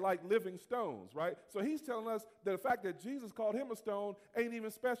are like living stones, right? So he's telling us that the fact that Jesus called him a stone ain't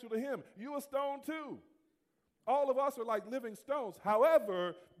even special to him. You a stone too. All of us are like living stones.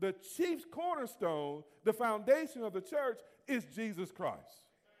 However, the chief cornerstone, the foundation of the church, is Jesus Christ.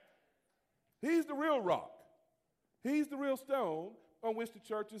 He's the real rock. He's the real stone on which the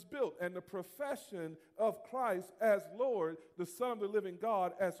church is built. And the profession of Christ as Lord, the Son of the living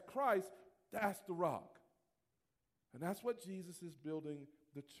God, as Christ, that's the rock. And that's what Jesus is building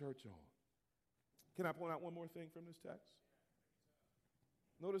the church on. Can I point out one more thing from this text?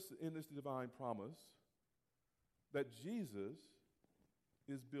 Notice in this divine promise that Jesus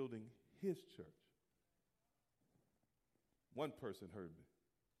is building his church. One person heard me.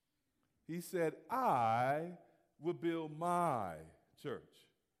 He said, I will build my church.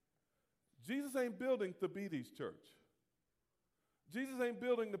 Jesus ain't building Thabiti's church. Jesus ain't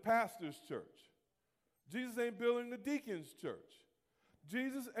building the pastor's church. Jesus ain't building the deacon's church.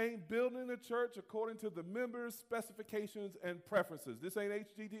 Jesus ain't building the church according to the members' specifications and preferences. This ain't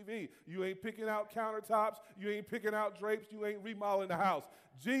HGTV. You ain't picking out countertops. You ain't picking out drapes. You ain't remodeling the house.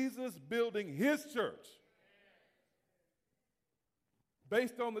 Jesus building his church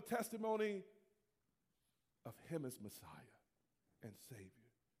based on the testimony of him as Messiah and Savior.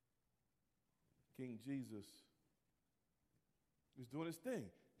 King Jesus is doing his thing.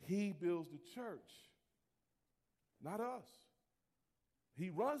 He builds the church, not us. He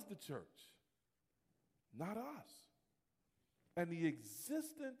runs the church, not us. And the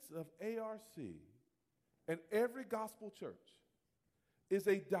existence of ARC and every gospel church is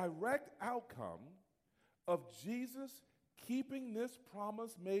a direct outcome of Jesus keeping this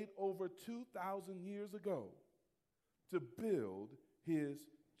promise made over 2,000 years ago to build his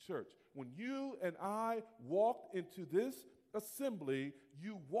church. When you and I walked into this assembly,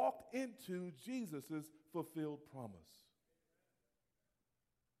 you walked into Jesus' fulfilled promise.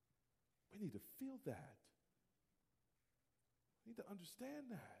 We need to feel that. We need to understand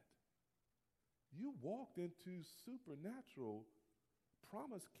that. You walked into supernatural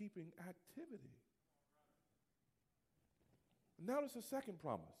promise-keeping activity. Notice the second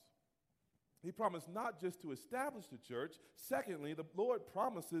promise. He promised not just to establish the church. Secondly, the Lord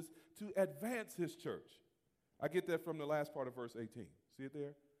promises to advance his church. I get that from the last part of verse 18. See it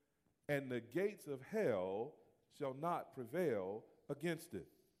there? And the gates of hell shall not prevail against it.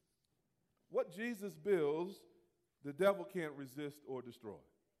 What Jesus builds, the devil can't resist or destroy.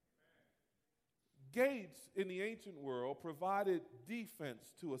 Gates in the ancient world provided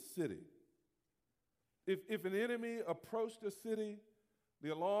defense to a city. If an enemy approached a city, the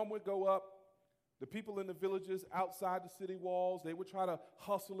alarm would go up. The people in the villages outside the city walls, they would try to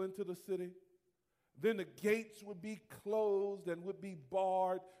hustle into the city. Then the gates would be closed and would be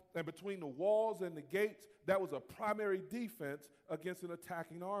barred. And between the walls and the gates, that was a primary defense against an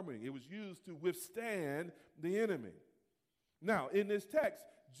attacking army. It was used to withstand the enemy. Now, in this text,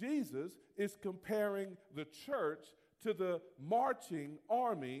 Jesus is comparing the church to the marching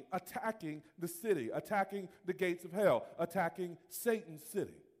army attacking the city, attacking the gates of hell, attacking Satan's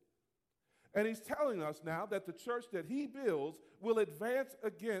city. And he's telling us now that the church that he builds will advance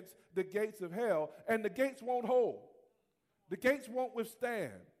against the gates of hell, and the gates won't hold. The gates won't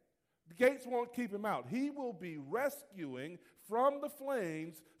withstand. The gates won't keep him out. He will be rescuing from the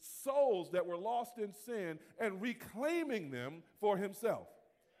flames souls that were lost in sin and reclaiming them for himself.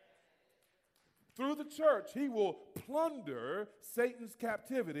 Through the church, he will plunder Satan's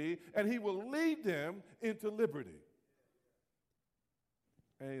captivity, and he will lead them into liberty.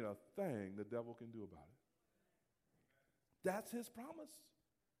 Ain't a thing the devil can do about it. That's his promise.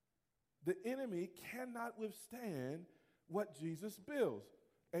 The enemy cannot withstand what Jesus builds.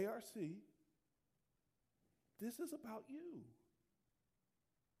 ARC, this is about you.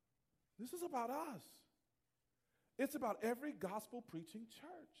 This is about us. It's about every gospel-preaching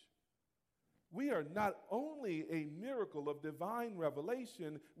church. We are not only a miracle of divine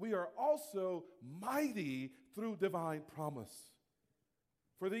revelation, we are also mighty through divine promise.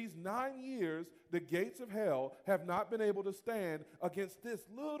 For these 9 years, the gates of hell have not been able to stand against this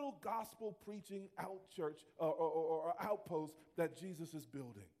little gospel-preaching out-church or outpost that Jesus is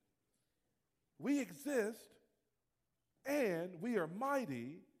building. We exist, and we are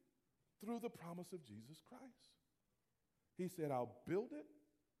mighty through the promise of Jesus Christ. He said, I'll build it,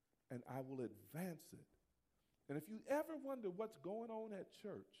 and I will advance it. And if you ever wonder what's going on at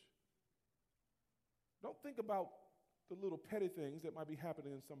church, don't think about the little petty things that might be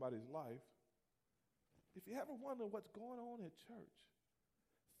happening in somebody's life. If you ever wonder what's going on at church,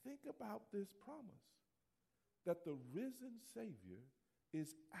 think about this promise that the risen Savior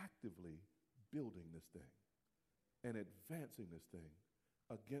is actively building this thing and advancing this thing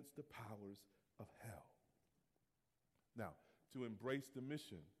against the powers of hell. Now, to embrace the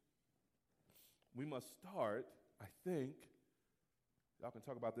mission, we must start, I think, y'all can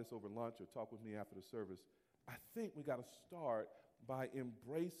talk about this over lunch or talk with me after the service. I think we got to start by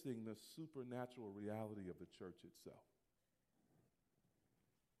embracing the supernatural reality of the church itself.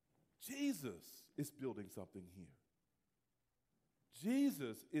 Jesus is building something here.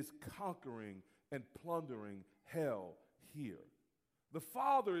 Jesus is conquering and plundering hell here. The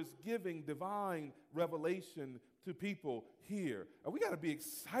Father is giving divine revelation to people here. And we got to be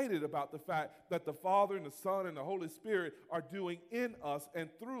excited about the fact that the Father and the Son and the Holy Spirit are doing in us and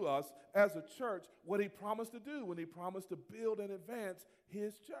through us as a church what he promised to do when he promised to build and advance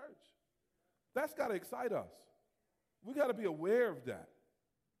his church. That's got to excite us. We got to be aware of that.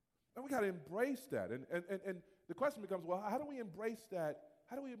 And we got to embrace that. And the question becomes, well, how do we embrace that?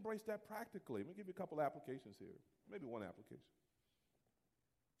 How do we embrace that practically? Let me give you a couple applications here. Maybe one application.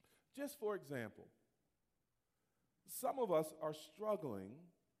 Just for example, some of us are struggling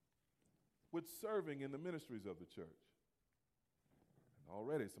with serving in the ministries of the church. And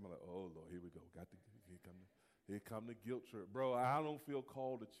already some are like, oh, Lord, here we go. Here come the guilt trip. Bro, I don't feel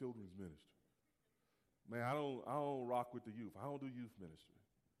called to children's ministry. Man, I don't rock with the youth. I don't do youth ministry.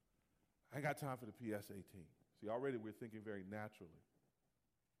 I ain't got time for the PSA team. See, already we're thinking very naturally,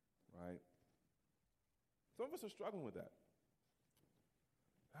 right? Some of us are struggling with that.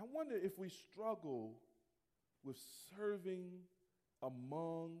 I wonder if we struggle with serving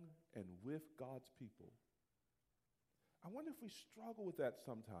among and with God's people. I wonder if we struggle with that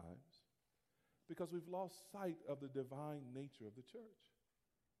sometimes because we've lost sight of the divine nature of the church,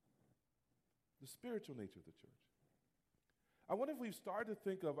 the spiritual nature of the church. I wonder if we've started to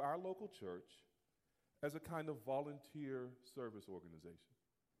think of our local church as a kind of volunteer service organization.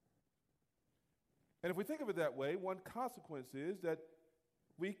 And if we think of it that way, one consequence is that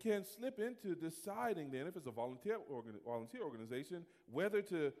we can slip into deciding then, if it's a volunteer organization, whether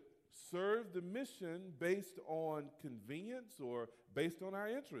to serve the mission based on convenience or based on our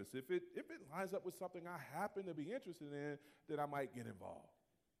interests. If it lines up with something I happen to be interested in, then I might get involved.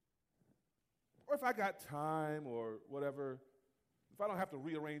 Or if I got time or whatever, if I don't have to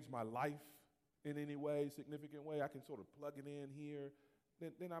rearrange my life in any way, significant way, I can sort of plug it in here,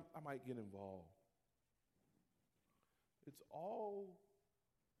 then I might get involved. It's all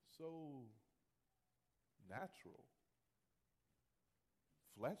so natural,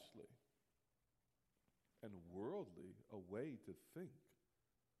 fleshly, and worldly a way to think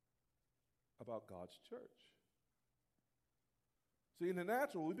about God's church. See, in the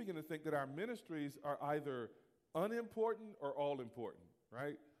natural, we begin to think that our ministries are either unimportant or all important,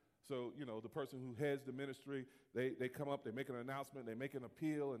 right? So, the person who heads the ministry, they come up, they make an announcement, they make an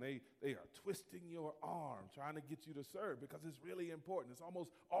appeal, and they are twisting your arm, trying to get you to serve because it's really important. It's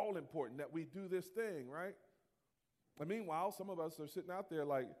almost all important that we do this thing, right? And meanwhile, some of us are sitting out there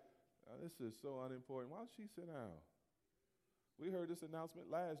like, this is so unimportant. Why don't she sit down? We heard this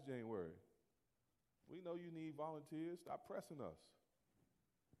announcement last January. We know you need volunteers. Stop pressing us,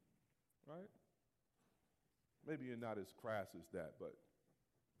 right? Maybe you're not as crass as that, but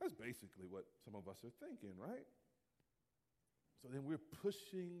that's basically what some of us are thinking, right? So then we're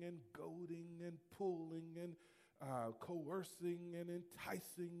pushing and goading and pulling and coercing and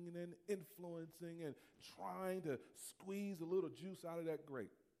enticing and influencing and trying to squeeze a little juice out of that grape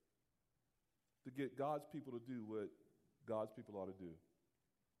to get God's people to do what God's people ought to do.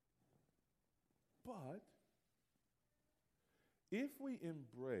 But if we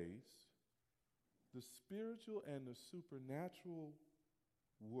embrace the spiritual and the supernatural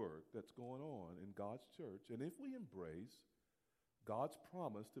work that's going on in God's church, and if we embrace God's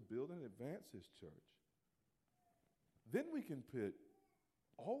promise to build and advance his church, then we can put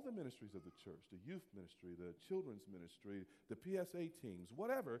all the ministries of the church, the youth ministry, the children's ministry, the PSA teams,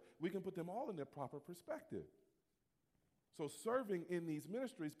 whatever, we can put them all in their proper perspective. So serving in these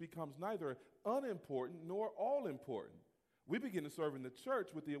ministries becomes neither unimportant nor all important. We begin to serve in the church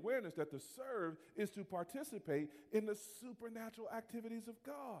with the awareness that to serve is to participate in the supernatural activities of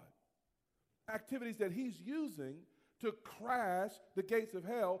God. Activities that he's using to crash the gates of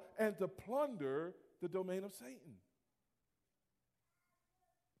hell and to plunder the domain of Satan.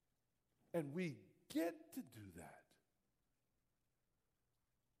 And we get to do that.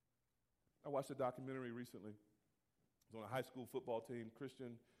 I watched a documentary recently. It was on a high school football team,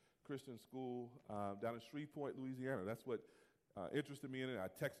 Christian school down in Shreveport, Louisiana. That's what interested me in it. I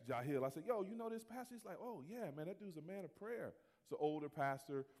texted Jahil. I said, yo, you know this pastor? He's like, oh, yeah, man, that dude's a man of prayer. It's an older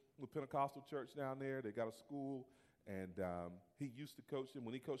pastor with Pentecostal church down there. They got a school, and he used to coach them.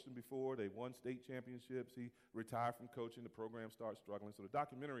 When he coached them before, they won state championships. He retired from coaching. The program started struggling. So the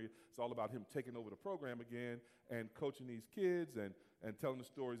documentary is all about him taking over the program again and coaching these kids and telling the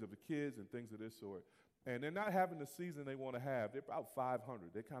stories of the kids and things of this sort. And they're not having the season they want to have. They're about 500.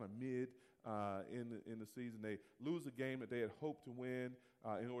 They're kind of mid in the season. They lose a game that they had hoped to win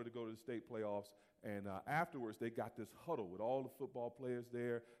in order to go to the state playoffs. And afterwards, they got this huddle with all the football players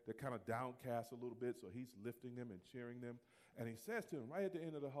there. They're kind of downcast a little bit, so he's lifting them and cheering them. And he says to them right at the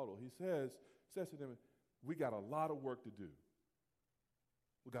end of the huddle, he says to them, we got a lot of work to do.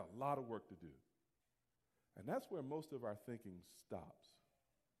 We got a lot of work to do. And that's where most of our thinking stops.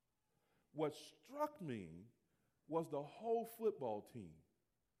 What struck me was the whole football team,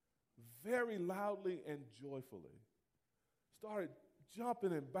 very loudly and joyfully, started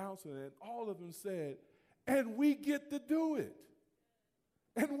jumping and bouncing, and all of them said, and we get to do it.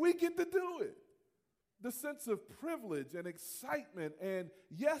 And we get to do it. The sense of privilege and excitement, and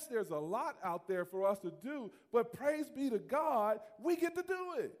yes, there's a lot out there for us to do, but praise be to God, we get to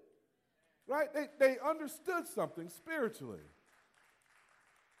do it. Right? They understood something spiritually.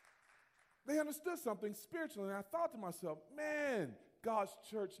 They understood something spiritually, and I thought to myself, man, God's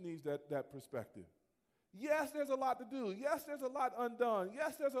church needs that perspective. Yes, there's a lot to do. Yes, there's a lot undone.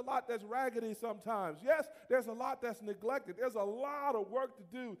 Yes, there's a lot that's raggedy sometimes. Yes, there's a lot that's neglected. There's a lot of work to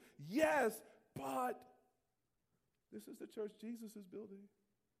do. Yes, but this is the church Jesus is building,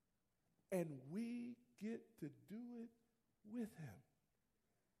 and we get to do it with him.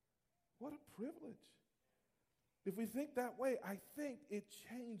 What a privilege. If we think that way, I think it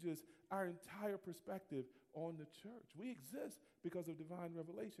changes our entire perspective on the church. We exist because of divine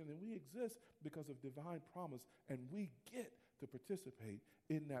revelation, and we exist because of divine promise, and we get to participate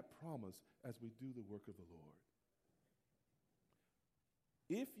in that promise as we do the work of the Lord.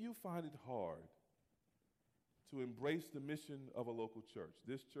 If you find it hard to embrace the mission of a local church,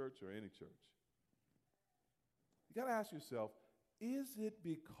 this church or any church, you got to ask yourself, is it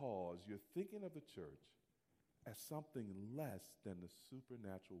because you're thinking of the church as something less than the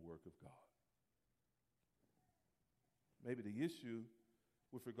supernatural work of God? Maybe the issue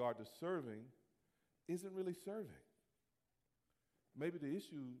with regard to serving isn't really serving. Maybe the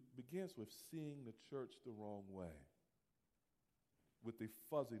issue begins with seeing the church the wrong way, with the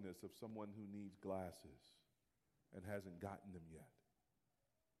fuzziness of someone who needs glasses and hasn't gotten them yet.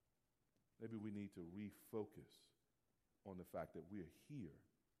 Maybe we need to refocus on the fact that we're here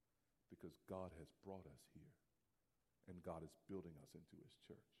because God has brought us here, and God is building us into his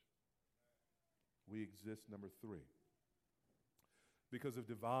church. We exist, number 3, because of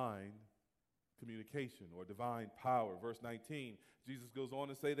divine communication or divine power. Verse 19, Jesus goes on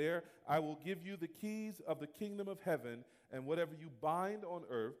to say there, I will give you the keys of the kingdom of heaven, and whatever you bind on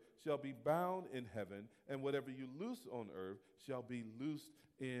earth shall be bound in heaven, and whatever you loose on earth shall be loosed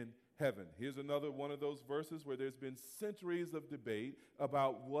in heaven. Here's another one of those verses where there's been centuries of debate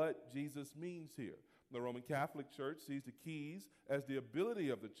about what Jesus means here. The Roman Catholic Church sees the keys as the ability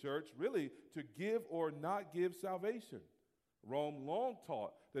of the church really to give or not give salvation. Rome long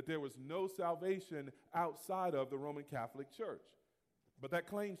taught that there was no salvation outside of the Roman Catholic Church. But that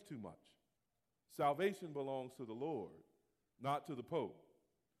claims too much. Salvation belongs to the Lord, not to the Pope.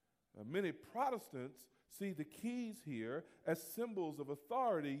 Now, many Protestants see the keys here as symbols of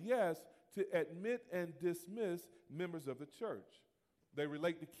authority, yes, to admit and dismiss members of the church. They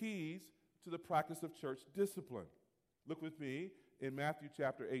relate the keys to the practice of church discipline. Look with me in Matthew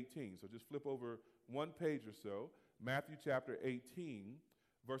chapter 18. So just flip over one page or so. Matthew chapter 18,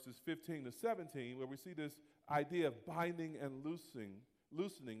 verses 15 to 17, where we see this idea of binding and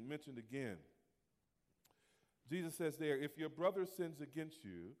loosening mentioned again. Jesus says there, if your brother sins against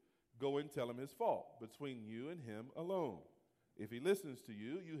you, go and tell him his fault between you and him alone. If he listens to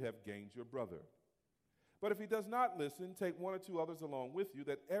you, you have gained your brother. But if he does not listen, take one or two others along with you,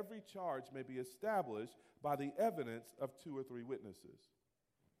 that every charge may be established by the evidence of 2 or 3 witnesses.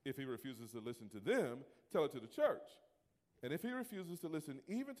 If he refuses to listen to them, tell it to the church. And if he refuses to listen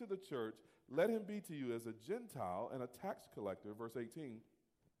even to the church, let him be to you as a Gentile and a tax collector. Verse 18,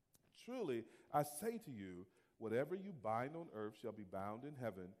 truly, I say to you, whatever you bind on earth shall be bound in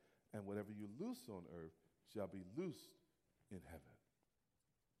heaven, and whatever you loose on earth shall be loosed in heaven.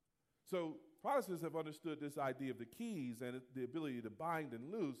 So Protestants have understood this idea of the keys and the ability to bind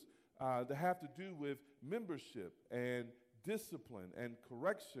and loose to have to do with membership and discipline and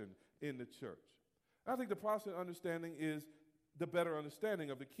correction in the church. I think the Protestant understanding is the better understanding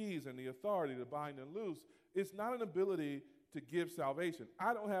of the keys and the authority to bind and loose. It's not an ability to give salvation.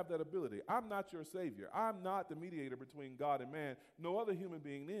 I don't have that ability. I'm not your Savior. I'm not the mediator between God and man. No other human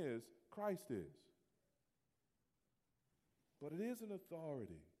being is. Christ is. But it is an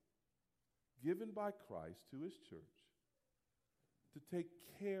authority given by Christ to his church to take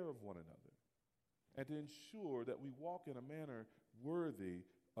care of one another and to ensure that we walk in a manner worthy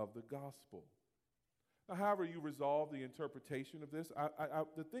of the gospel. Now, however you resolve the interpretation of this,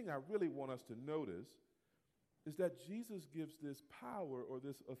 the thing I really want us to notice is that Jesus gives this power or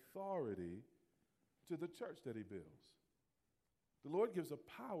this authority to the church that he builds. The Lord gives a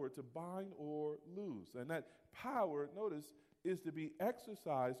power to bind or loose. And that power, notice, is to be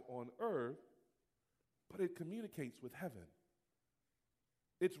exercised on earth, but it communicates with heaven.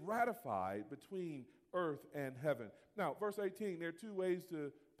 It's ratified between earth and heaven. Now, verse 18, there are 2 ways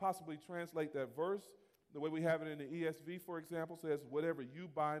to possibly translate that verse. The way we have it in the ESV, for example, says, whatever you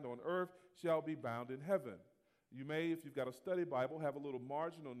bind on earth shall be bound in heaven. You may, if you've got a study Bible, have a little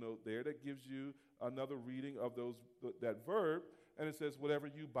marginal note there that gives you another reading of that verb, and it says, whatever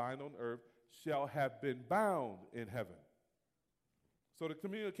you bind on earth shall have been bound in heaven. So the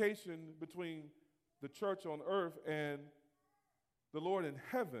communication between the church on earth and the Lord in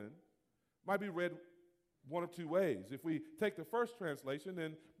heaven might be read one of 2 ways. If we take the first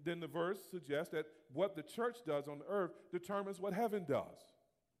translation, then the verse suggests that what the church does on earth determines what heaven does.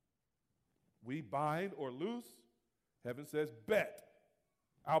 We bind or loose. Heaven says, bet,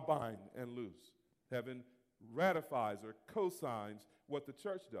 I'll bind and loose. Heaven ratifies or cosigns what the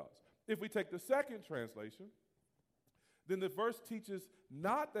church does. If we take the second translation, then the verse teaches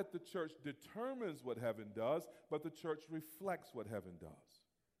not that the church determines what heaven does, but the church reflects what heaven does.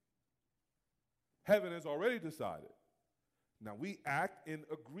 Heaven has already decided. Now we act in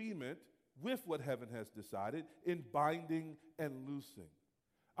agreement with what heaven has decided in binding and loosing.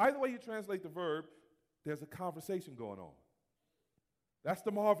 Either way you translate the verb, there's a conversation going on. That's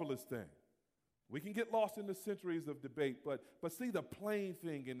the marvelous thing. We can get lost in the centuries of debate, but see the plain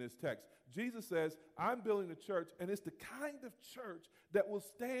thing in this text. Jesus says, I'm building a church, and it's the kind of church that will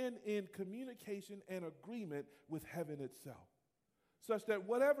stand in communication and agreement with heaven itself, such that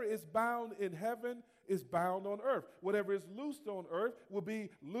whatever is bound in heaven is bound on earth. Whatever is loosed on earth will be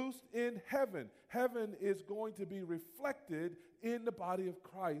loosed in heaven. Heaven is going to be reflected in the body of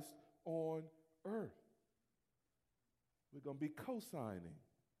Christ on earth. We're going to be co-signing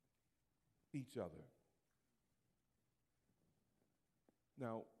each other.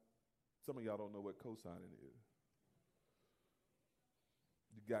 Now, some of y'all don't know what co-signing is.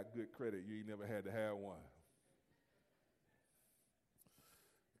 You got good credit. You ain't never had to have one.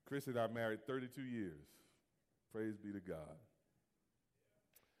 Chris and I married 32 years. Praise be to God.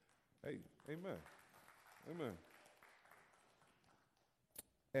 Hey, amen. Amen.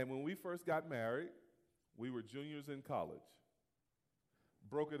 And when we first got married, we were juniors in college.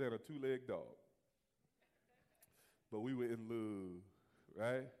 Broke it at a 2-legged dog. But we were in love,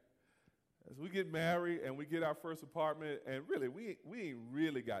 right? As we get married and we get our first apartment, and really, we ain't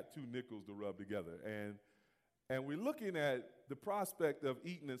really got 2 nickels to rub together. And we're looking at the prospect of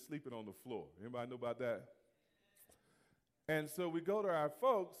eating and sleeping on the floor. Anybody know about that? And so we go to our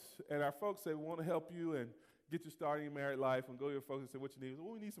folks, and our folks say, we want to help you and get you started in your married life. And go to your folks and say, what you need?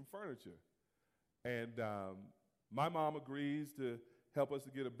 Well, we need some furniture. And my mom agrees to help us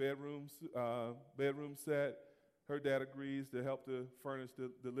to get a bedroom set. Her dad agrees to help to furnish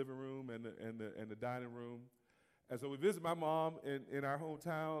the living room and the dining room. And so we visit my mom in our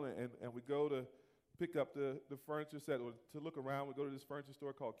hometown, and we go to pick up the furniture set or to look around. We go to this furniture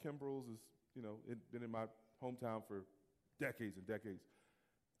store called Kimbrell's. It's been in my hometown for decades and decades.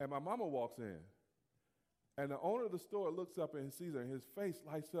 And my mama walks in, and the owner of the store looks up and sees her, and his face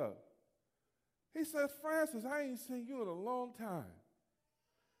lights up. He says, "Francis, I ain't seen you in a long time."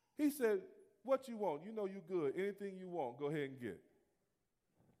 He said, "What you want? You know you good. Anything you want, go ahead and get."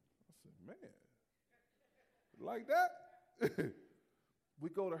 I said, "Man, like that?" We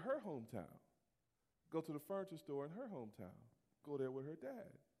go to her hometown, go to the furniture store in her hometown, go there with her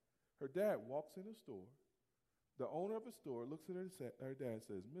dad. Her dad walks in the store. The owner of the store looks at her dad and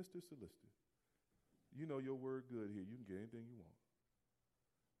says, "Mr. Solicitor, you know your word good here. You can get anything you want."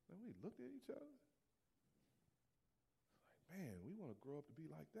 And we looked at each other. Like, man, we want to grow up to be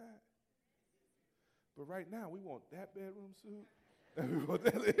like that. But right now, we want that bedroom suit, and we want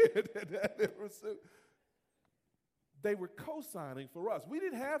that bedroom suit. They were co-signing for us. We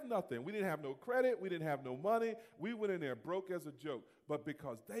didn't have nothing. We didn't have no credit. We didn't have no money. We went in there broke as a joke. But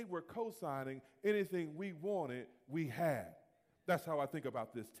because they were co-signing, anything we wanted, we had. That's how I think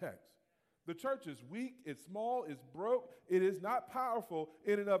about this text. The church is weak, it's small, it's broke, it is not powerful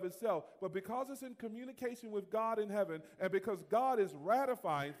in and of itself. But because it's in communication with God in heaven, and because God is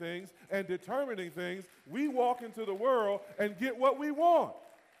ratifying things and determining things, we walk into the world and get what we want.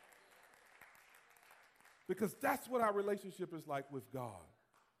 Because that's what our relationship is like with God.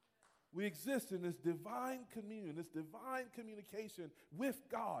 We exist in this divine communion, this divine communication with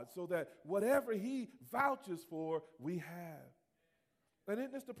God, so that whatever he vouches for, we have. And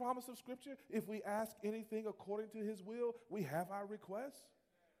isn't this the promise of Scripture? If we ask anything according to his will, we have our requests.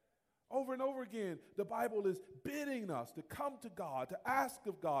 Over and over again, the Bible is bidding us to come to God, to ask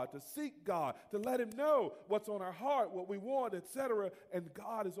of God, to seek God, to let him know what's on our heart, what we want, etc. And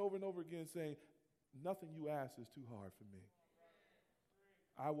God is over and over again saying, nothing you ask is too hard for me.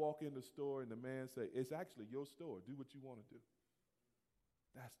 I walk in the store and the man say, "It's actually your store. Do what you want to do."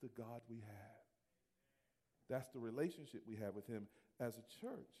 That's the God we have. That's the relationship we have with him as a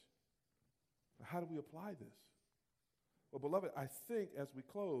church. How do we apply this? Well, beloved, I think as we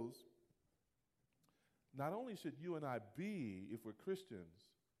close, not only should you and I be, if we're Christians,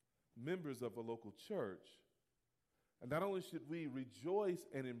 members of a local church, and not only should we rejoice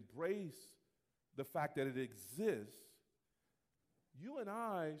and embrace the fact that it exists, you and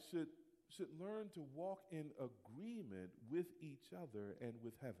I should learn to walk in agreement with each other and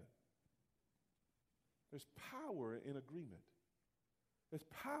with heaven. There's power in agreement. There's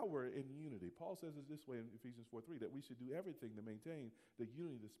power in unity. Paul says it this way in Ephesians 4:3, that we should do everything to maintain the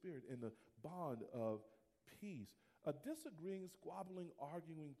unity of the Spirit in the bond of peace. A disagreeing, squabbling,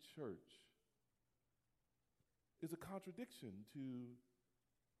 arguing church is a contradiction to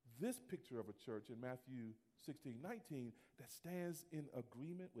this picture of a church in Matthew 16:19 that stands in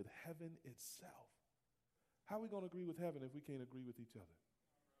agreement with heaven itself. How are we going to agree with heaven if we can't agree with each other?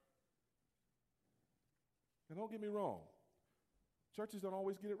 And don't get me wrong, churches don't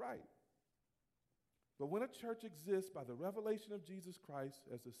always get it right. But when a church exists by the revelation of Jesus Christ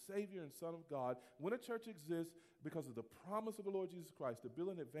as the Savior and Son of God, when a church exists because of the promise of the Lord Jesus Christ to build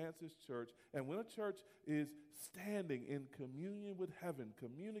and advance his church, and when a church is standing in communion with heaven,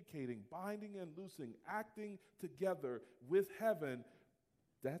 communicating, binding and loosing, acting together with heaven,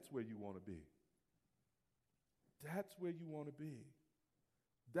 that's where you want to be. That's where you want to be.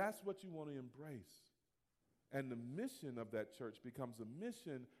 That's what you want to embrace. And the mission of that church becomes a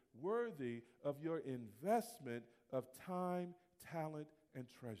mission worthy of your investment of time, talent, and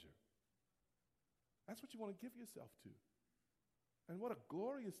treasure. That's what you want to give yourself to. And what a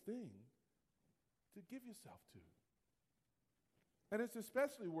glorious thing to give yourself to. And it's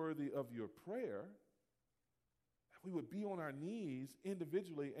especially worthy of your prayer that we would be on our knees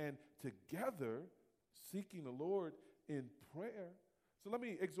individually and together seeking the Lord in prayer. So let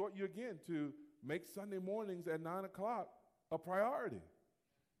me exhort you again to make Sunday mornings at 9 o'clock a priority.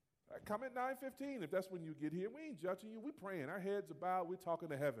 Come at 9:15 if that's when you get here. We ain't judging you. We're praying. Our heads are bowed. We're talking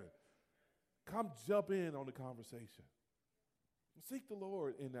to heaven. Come jump in on the conversation. Seek the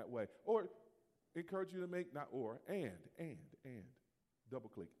Lord in that way. Or encourage you to make, not or, and. Double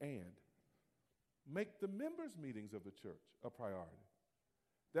click, and. Make the members' meetings of the church a priority.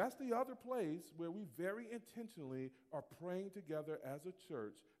 That's the other place where we very intentionally are praying together as a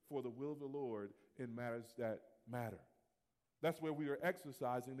church for the will of the Lord in matters that matter. That's where we are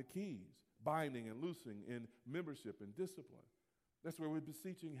exercising the keys, binding and loosing in membership and discipline. That's where we're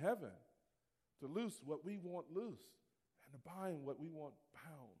beseeching heaven to loose what we want loose and to buying what we want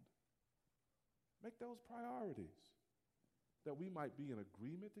bound. Make those priorities, that we might be in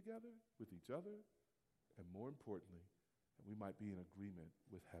agreement together with each other, and more importantly, that we might be in agreement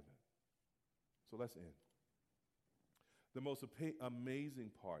with heaven. So let's end. The most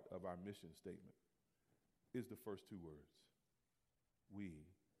amazing part of our mission statement is the first two words: we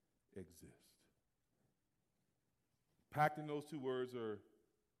exist. Packed in those two words are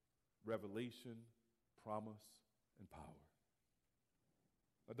revelation, promise, and power.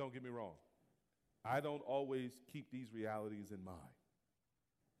 Now, don't get me wrong. I don't always keep these realities in mind.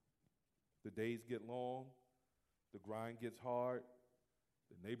 The days get long, the grind gets hard,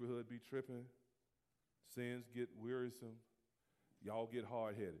 the neighborhood be tripping, sins get wearisome, y'all get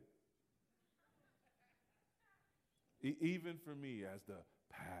hard-headed. Even for me as the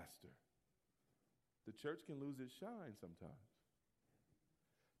pastor, the church can lose its shine sometimes.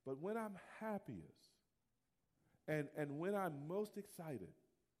 But when I'm happiest and when I'm most excited,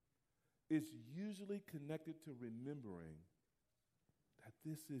 it's usually connected to remembering that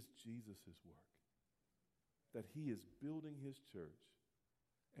this is Jesus' work, that he is building his church,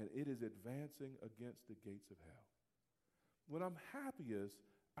 and it is advancing against the gates of hell. When I'm happiest,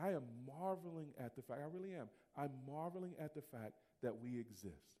 I am marveling at the fact, I really am, I'm marveling at the fact that we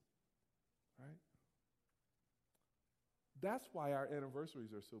exist, right? That's why our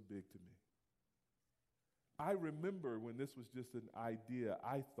anniversaries are so big to me. I remember when this was just an idea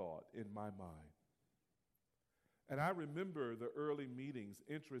I thought in my mind. And I remember the early meetings,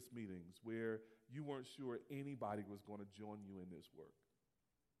 interest meetings, where you weren't sure anybody was going to join you in this work.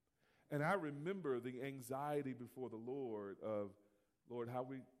 And I remember the anxiety before the Lord of, Lord, how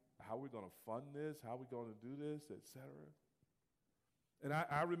we going to fund this? How are we going to do this, et cetera? And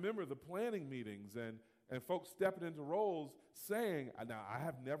I remember the planning meetings and folks stepping into roles saying, now, I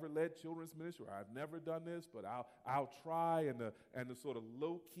have never led children's ministry, or I've never done this, but I'll try, and the sort of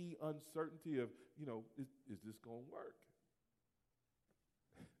low-key uncertainty of, is this going to work?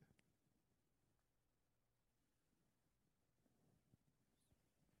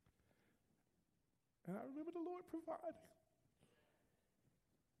 And I remember the Lord providing.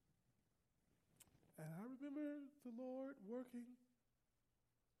 And I remember the Lord working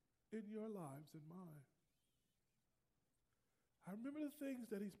in your lives and mine. I remember the things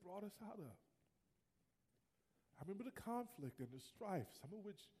that he's brought us out of. I remember the conflict and the strife, some of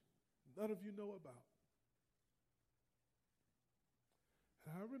which none of you know about.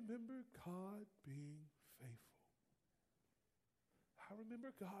 And I remember God being faithful. I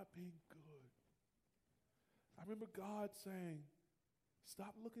remember God being good. I remember God saying,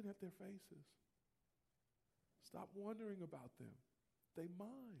 stop looking at their faces. Stop wondering about them. They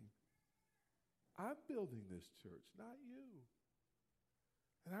mine. I'm building this church, not you.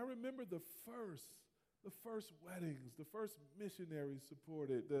 And I remember the first weddings, the first missionaries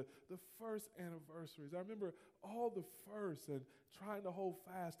supported, the first anniversaries. I remember all the firsts and trying to hold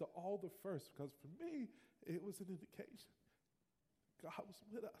fast to all the firsts, because for me, it was an indication God was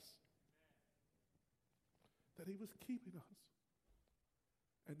with us, that he was keeping us,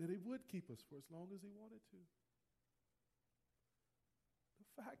 and that he would keep us for as long as he wanted to.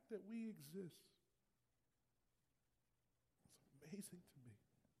 The fact that we exist is amazing to me.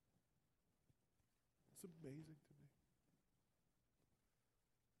 It's amazing to me.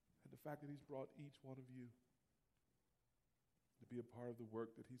 And the fact that he's brought each one of you to be a part of the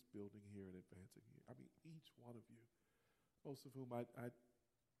work that he's building here and advancing here. I mean, each one of you, most of whom I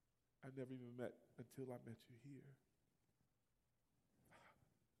never even met until I met you here.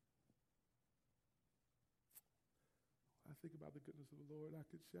 When I think about the goodness of the Lord, I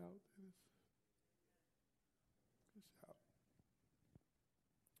could shout, Dennis. I could shout.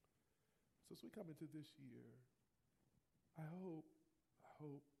 So as we come into this year, I hope,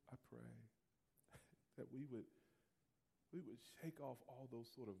 I pray that we would shake off all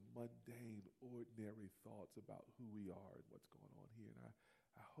those sort of mundane, ordinary thoughts about who we are and what's going on here. And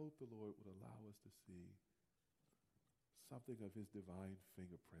I hope the Lord would allow us to see something of his divine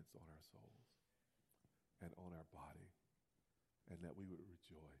fingerprints on our souls and on our body, and that we would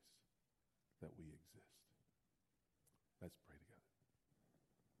rejoice that we exist. Let's pray together.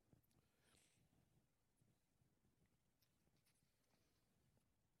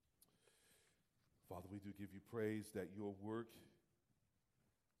 Father, we do give you praise that your work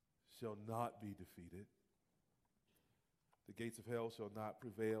shall not be defeated. The gates of hell shall not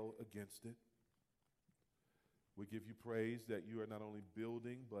prevail against it. We give you praise that you are not only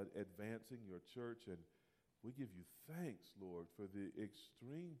building but advancing your church, and we give you thanks, Lord, for the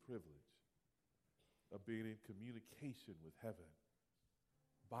extreme privilege of being in communication with heaven,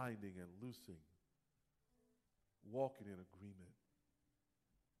 binding and loosing walking in agreement.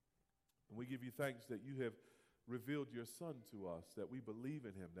 And we give you thanks that you have revealed your Son to us, that we believe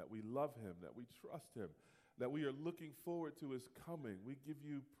in him, that we love him, that we trust him, that we are looking forward to his coming. We give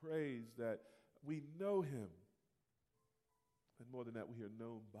you praise that we know him, and more than that, we are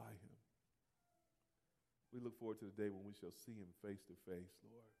known by him. We look forward to the day when we shall see him face to face,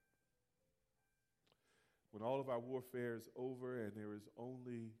 Lord. When all of our warfare is over and there is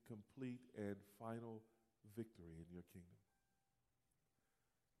only complete and final victory in your kingdom.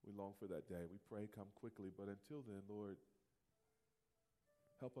 We long for that day. We pray come quickly, but until then, Lord,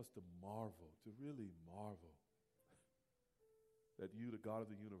 help us to marvel, to really marvel that you, the God of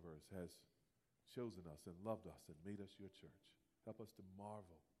the universe, has chosen us and loved us and made us your church. Help us to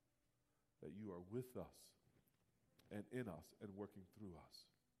marvel that you are with us and in us and working through us.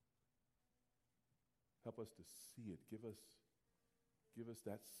 Help us to see it. Give us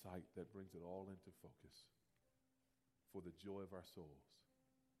that sight that brings it all into focus for the joy of our souls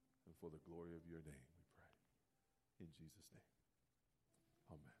and for the glory of your name, we pray. In Jesus' name,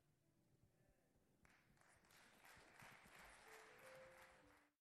 amen.